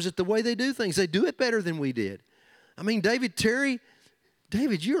sometimes at the way they do things. They do it better than we did. I mean, David,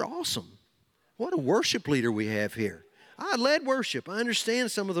 you're awesome. What a worship leader we have here. I led worship. I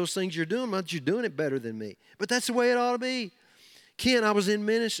understand some of those things you're doing, but you're doing it better than me. But that's the way it ought to be. Ken, I was in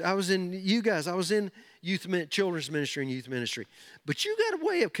ministry. I was in children's ministry and youth ministry. But you got a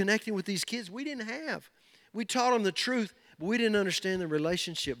way of connecting with these kids we didn't have. We taught them the truth, but we didn't understand the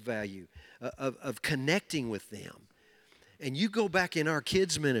relationship value of connecting with them. And you go back in our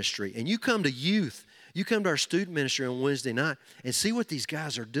kids ministry and you come to youth. You come to our student ministry on Wednesday night and see what these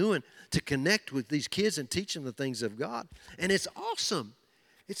guys are doing to connect with these kids and teach them the things of God. And it's awesome.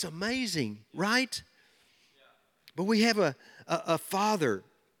 It's amazing, right? But we have a Father,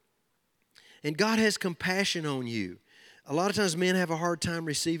 and God has compassion on you. A lot of times men have a hard time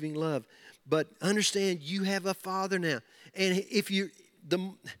receiving love, but understand you have a Father now. And if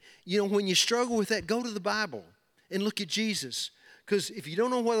when you struggle with that, go to the Bible and look at Jesus. Because if you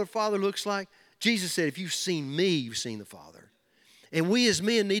don't know what a Father looks like, Jesus said, if you've seen me, you've seen the Father. And we as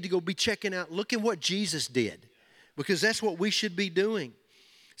men need to go be checking out, look at what Jesus did, because that's what we should be doing.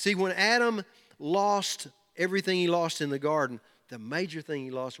 See, when Adam lost everything he lost in the garden, the major thing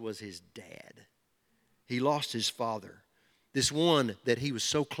he lost was his dad. He lost his father, this one that he was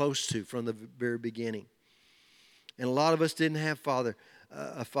so close to from the very beginning. And a lot of us didn't have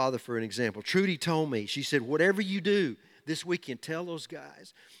a father, for an example. Trudy told me, she said, whatever you do this weekend, tell those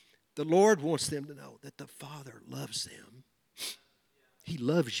guys, the Lord wants them to know that the Father loves them. He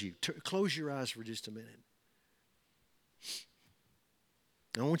loves you. Close your eyes for just a minute.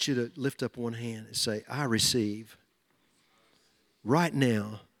 I want you to lift up one hand and say, I receive. Right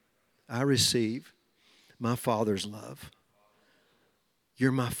now, I receive my Father's love.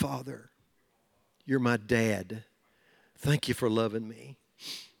 You're my Father. You're my dad. Thank you for loving me.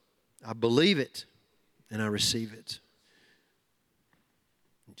 I believe it and I receive it.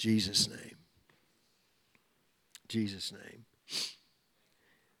 In Jesus' name. Jesus' name.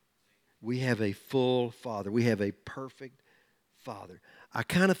 We have a full Father. We have a perfect Father. I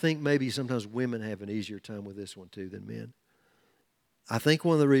kind of think maybe sometimes women have an easier time with this one too than men. I think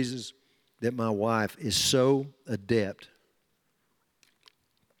one of the reasons that my wife is so adept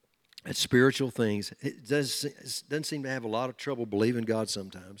at spiritual things, it doesn't seem to have a lot of trouble believing God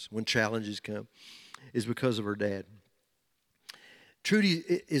sometimes when challenges come, is because of her dad. Trudy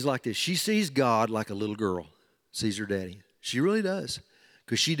is like this. She sees God like a little girl sees her daddy. She really does,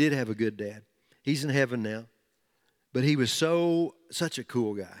 because she did have a good dad. He's in heaven now. But he was such a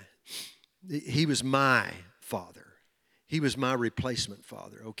cool guy. He was my father. He was my replacement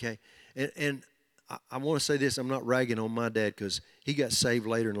father, okay? And I want to say this. I'm not ragging on my dad because he got saved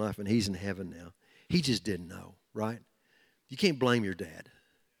later in life and he's in heaven now. He just didn't know, right? You can't blame your dad.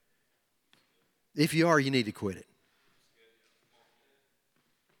 If you are, you need to quit it.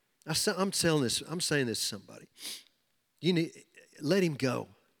 I'm saying this to somebody. Let him go.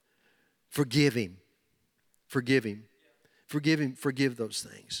 Forgive him. Forgive him. Forgive him. Forgive those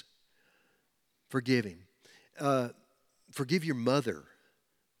things. Forgive him. Forgive your mother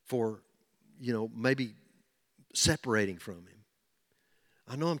for, maybe separating from him.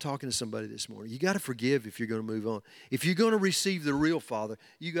 I know I'm talking to somebody this morning. You got to forgive if you're going to move on. If you're going to receive the real Father,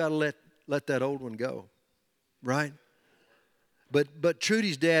 you got to let that old one go, right? But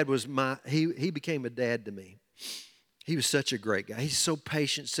Trudy's dad was he became a dad to me. He was such a great guy. He's so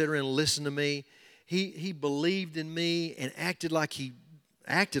patient, sit around and listen to me. He believed in me and acted like he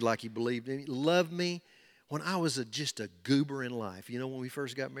believed in me, loved me when I was just a goober in life, when we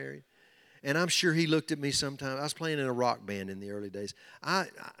first got married. And I'm sure he looked at me sometime. I was playing in a rock band in the early days.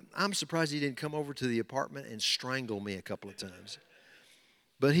 I'm surprised he didn't come over to the apartment and strangle me a couple of times.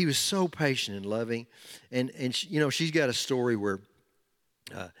 But he was so patient and loving. And she's got a story where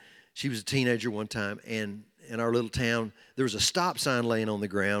she was a teenager one time, and in our little town, there was a stop sign laying on the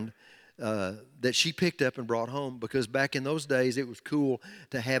ground that she picked up and brought home, because back in those days it was cool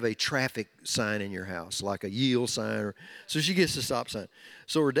to have a traffic sign in your house, like a yield sign. So she gets the stop sign.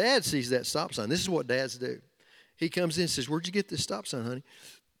 So her dad sees that stop sign. This is what dads do. He comes in and says, "Where'd you get this stop sign, honey?"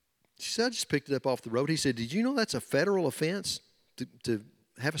 She said, "I just picked it up off the road." He said, "Did you know that's a federal offense to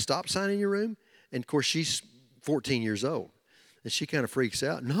have a stop sign in your room?" And of course she's 14 years old, and she kind of freaks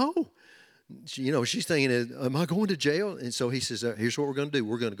out. No. She's thinking, am I going to jail? And so he says, here's what we're going to do.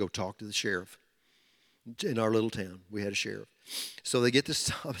 We're going to go talk to the sheriff. In our little town, we had a sheriff. So they get the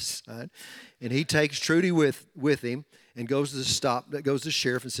stop sign, and he takes Trudy with him and goes to the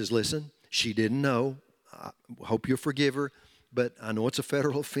sheriff and says, "Listen, she didn't know. I hope you'll forgive her, but I know it's a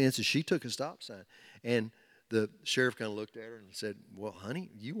federal offense, and she took a stop sign." And the sheriff kind of looked at her and said, "Well, honey,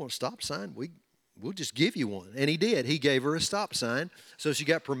 you want a stop sign? We'll just give you one." And he did. He gave her a stop sign. So she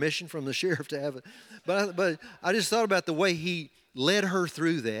got permission from the sheriff to have it. But I just thought about the way he led her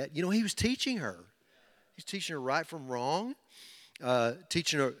through that. He was teaching her. He's teaching her right from wrong,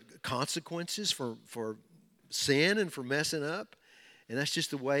 teaching her consequences for sin and for messing up. And that's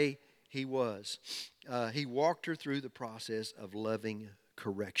just the way he was. He walked her through the process of loving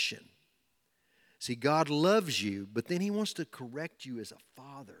correction. See, God loves you, but then he wants to correct you as a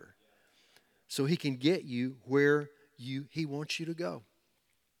father, so he can get you where he wants you to go.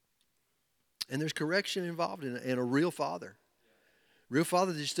 And there's correction involved in a real father. Real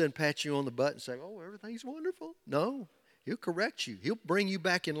father just doesn't pat you on the butt and say, "Oh, everything's wonderful." No, he'll correct you. He'll bring you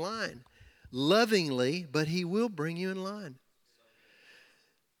back in line. lovingly, but He will bring you in line.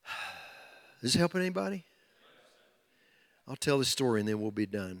 Is this helping anybody? I'll tell this story and then we'll be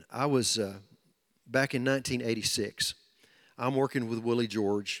done. I was back in 1986. I'm working with Willie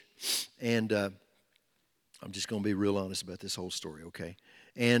George, and I'm just going to be real honest about this whole story, okay?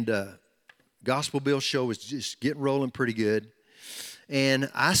 And Gospel Bill show was just getting rolling pretty good. And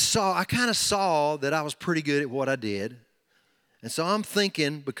I kind of saw that I was pretty good at what I did. And so I'm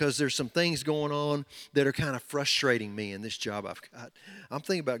thinking, because there's some things going on that are kind of frustrating me in this job I've got, I'm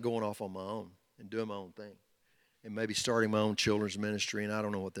thinking about going off on my own and doing my own thing. And maybe starting my own children's ministry, and I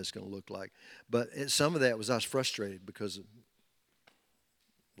don't know what that's going to look like. But some of that was I was frustrated because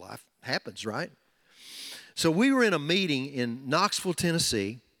life happens, right? So we were in a meeting in Knoxville,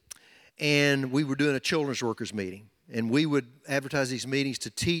 Tennessee, and we were doing a children's workers meeting. And we would advertise these meetings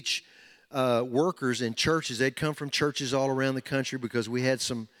to teach workers in churches. They'd come from churches all around the country because we had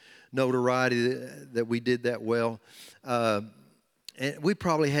some notoriety that we did that well. And we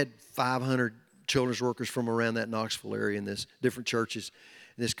probably had 500 children's workers from around that Knoxville area in this different churches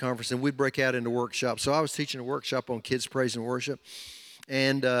in this conference. And we'd break out into workshops. So I was teaching a workshop on kids' praise and worship.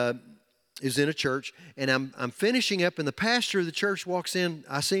 And it was in a church. And I'm finishing up, and the pastor of the church walks in.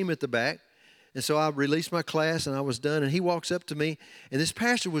 I see him at the back. And so I released my class, and I was done. And he walks up to me, and this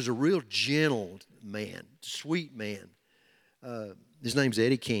pastor was a real gentle man, sweet man. His name's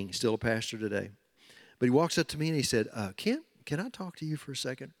Eddie King, still a pastor today. But he walks up to me, and he said, Kent, can I talk to you for a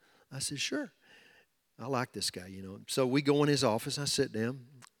second? I said, sure. I like this guy, you know. So we go in his office. I sit down.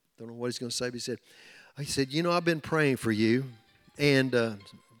 Don't know what he's going to say, but he said, you know, I've been praying for you. And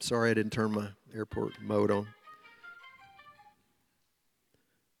sorry I didn't turn my airport mode on.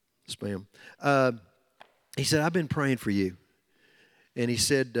 Spam. He said, I've been praying for you. And he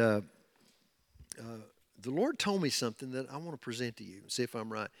said, the Lord told me something that I want to present to you and see if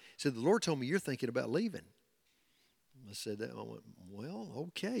I'm right. He said, the Lord told me you're thinking about leaving. I said that. I went, well,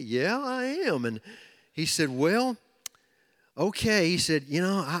 okay, yeah, I am. And he said, well, okay. He said, you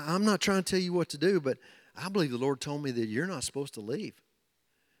know, I'm not trying to tell you what to do, but I believe the Lord told me that you're not supposed to leave.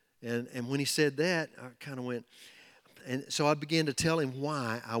 And when he said that, I kind of went, and so I began to tell him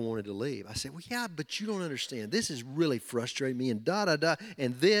why I wanted to leave. I said, well, yeah, but you don't understand. This is really frustrating me, and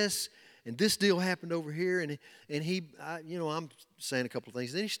and this deal happened over here. And he, I'm saying a couple of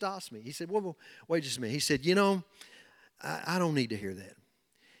things. Then he stops me. He said, well, wait just a minute. He said, you know, I don't need to hear that.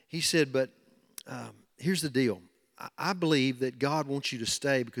 He said, but here's the deal. I believe that God wants you to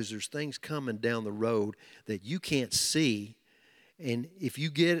stay because there's things coming down the road that you can't see. And if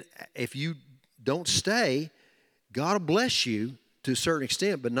you don't stay, God will bless you to a certain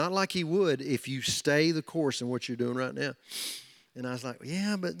extent, but not like He would if you stay the course in what you're doing right now. And I was like,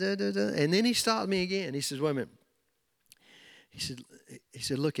 yeah, but da. And then he stopped me again. He says, wait a minute. He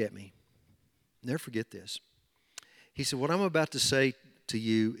said, look at me. Never forget this. He said, what I'm about to say to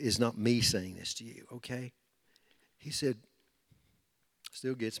you is not me saying this to you, okay? He said,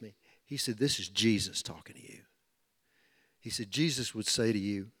 still gets me. He said, this is Jesus talking to you. He said, Jesus would say to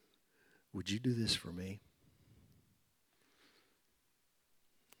you, would you do this for me?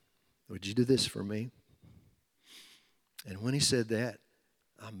 Would you do this for me? And when he said that,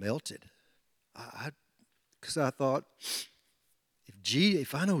 I melted. Because I thought,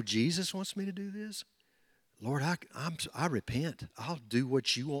 if I know Jesus wants me to do this, Lord, I repent. I'll do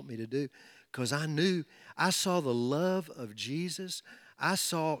what you want me to do. Because I saw the love of Jesus. I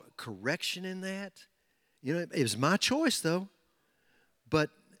saw correction in that. You know, it was my choice, though.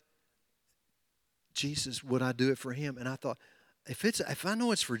 But Jesus, would I do it for Him? And I thought, if I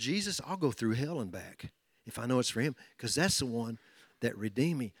know it's for Jesus, I'll go through hell and back. If I know it's for Him, because that's the one that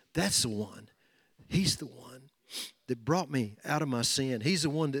redeemed me. That's the one. He's the one that brought me out of my sin. He's the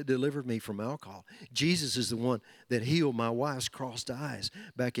one that delivered me from alcohol. Jesus is the one that healed my wife's crossed eyes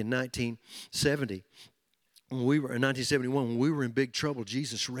back in 1970. When we were in 1971, when we were in big trouble,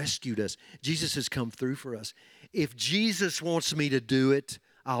 Jesus rescued us. Jesus has come through for us. If Jesus wants me to do it,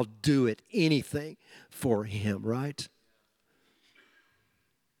 I'll do it. Anything for Him, right?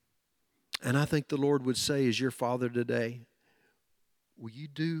 And I think the Lord would say, as your Father today, will you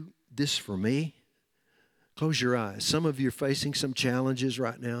do this for me? Close your eyes. Some of you are facing some challenges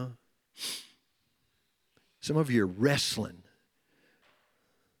right now. Some of you are wrestling.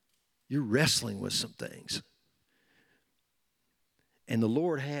 You're wrestling with some things. And the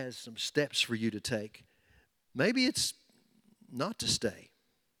Lord has some steps for you to take. Maybe it's not to stay.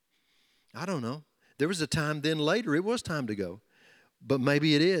 I don't know. There was a time then later it was time to go. But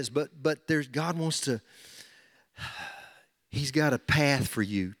maybe it is. But God wants to, He's got a path for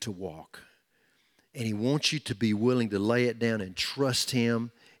you to walk. And He wants you to be willing to lay it down and trust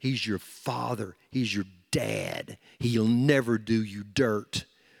Him He's your father. He's your dad. He'll never do you dirt.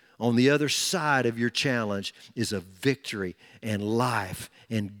 On the other side of your challenge is a victory and life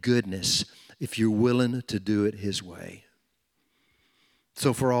and goodness if you're willing to do it His way.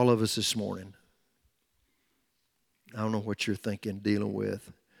 So for all of us this morning, I don't know what you're thinking, dealing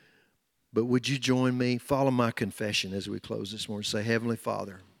with, but would you join me? Follow my confession as we close this morning. Say, Heavenly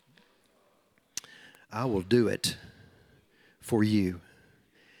Father, I will do it for you.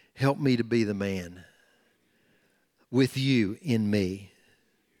 Help me to be the man with you in me,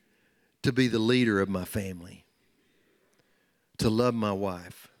 to be the leader of my family, to love my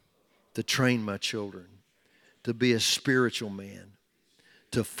wife, to train my children, to be a spiritual man,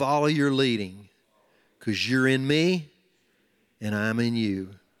 to follow your leading, because you're in me and I'm in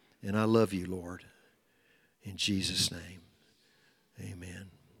you. And I love you, Lord. In Jesus' name, amen.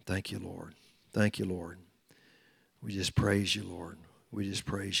 Thank you, Lord. Thank you, Lord. We just praise you, Lord. We just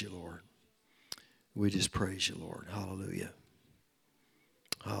praise you, Lord. We just praise you, Lord. Hallelujah.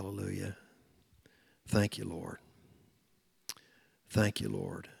 Hallelujah. Thank you, Lord. Thank you,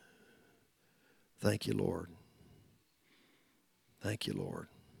 Lord. Thank you, Lord. Thank you, Lord.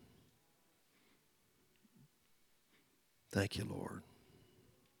 Thank you, Lord.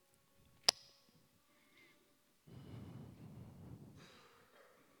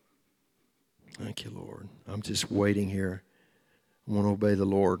 Thank you, Lord. I'm just waiting here. I want to obey the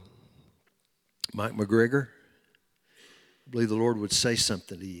Lord. Mike McGregor, I believe the Lord would say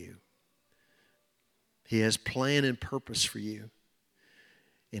something to you. He has plan and purpose for you.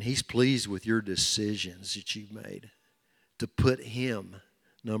 And He's pleased with your decisions that you've made to put Him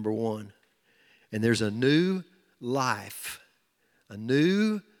number one. And there's a new life, a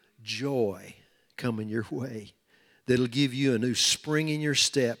new joy coming your way that'll give you a new spring in your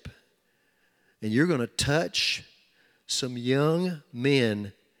step. And you're going to touch some young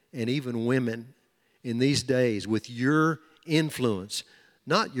men and even women in these days with your influence.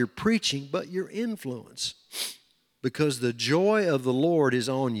 Not your preaching, but your influence. Because the joy of the Lord is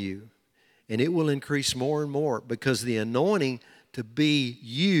on you. And it will increase more and more. Because the anointing to be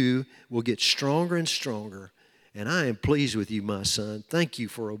you will get stronger and stronger. And I am pleased with you, my son. Thank you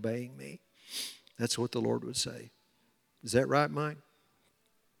for obeying me. That's what the Lord would say. Is that right, Mike?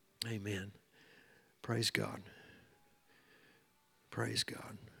 Amen. Praise God. Praise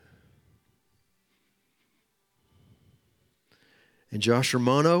God. And Josh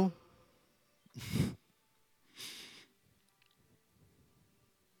Romano,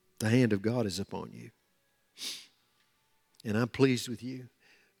 the hand of God is upon you. And I'm pleased with you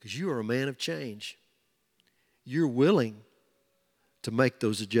because you are a man of change. You're willing to make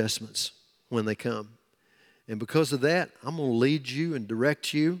those adjustments when they come. And because of that, I'm going to lead you and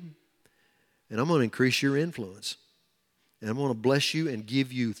direct you. And I'm going to increase your influence. And I'm going to bless you and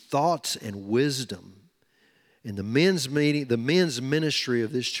give you thoughts and wisdom. And the men's meeting, the men's ministry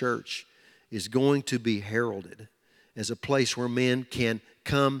of this church is going to be heralded as a place where men can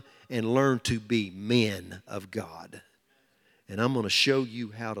come and learn to be men of God. And I'm going to show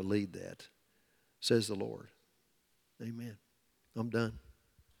you how to lead that, says the Lord. Amen. I'm done.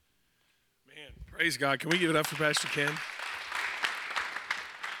 Man, praise God. Can we give it up for Pastor Ken?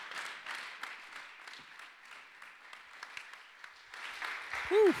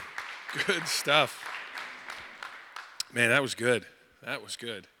 Whew, good stuff. Man, that was good. That was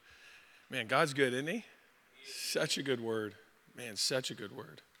good. Man, God's good, isn't He? Such a good word. Man, such a good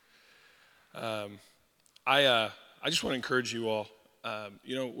word. I just want to encourage you all.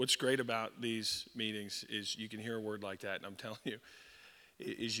 You know, what's great about these meetings is you can hear a word like that, and I'm telling you,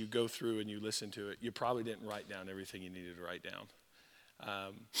 as you go through and you listen to it, you probably didn't write down everything you needed to write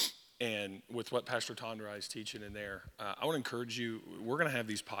down. And with what Pastor Tondra is teaching in there, I want to encourage you, we're going to have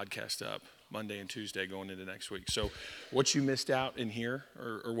these podcasts up Monday and Tuesday going into next week. So what you missed out in here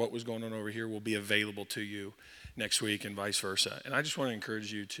or what was going on over here will be available to you next week and vice versa. And I just want to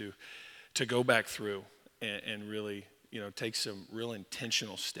encourage you to go back through and really, you know, take some real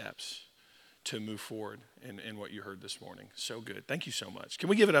intentional steps to move forward in what you heard this morning. So good. Thank you so much. Can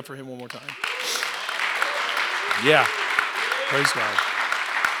we give it up for him one more time? Yeah. Praise God.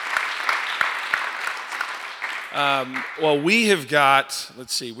 Well, we have got,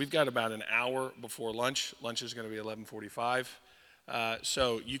 let's see, we've got about an hour before lunch. Lunch is going to be 11:45.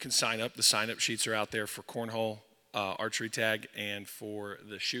 So you can sign up. The sign-up sheets are out there for cornhole, archery tag, and for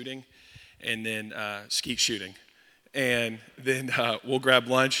the shooting, and then skeet shooting. And then we'll grab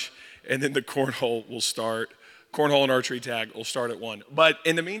lunch, and then the cornhole will start. Cornhole and archery tag will start at 1. But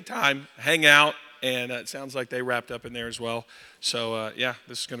in the meantime, hang out, and it sounds like they wrapped up in there as well. So, yeah,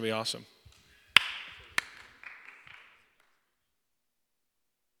 this is going to be awesome.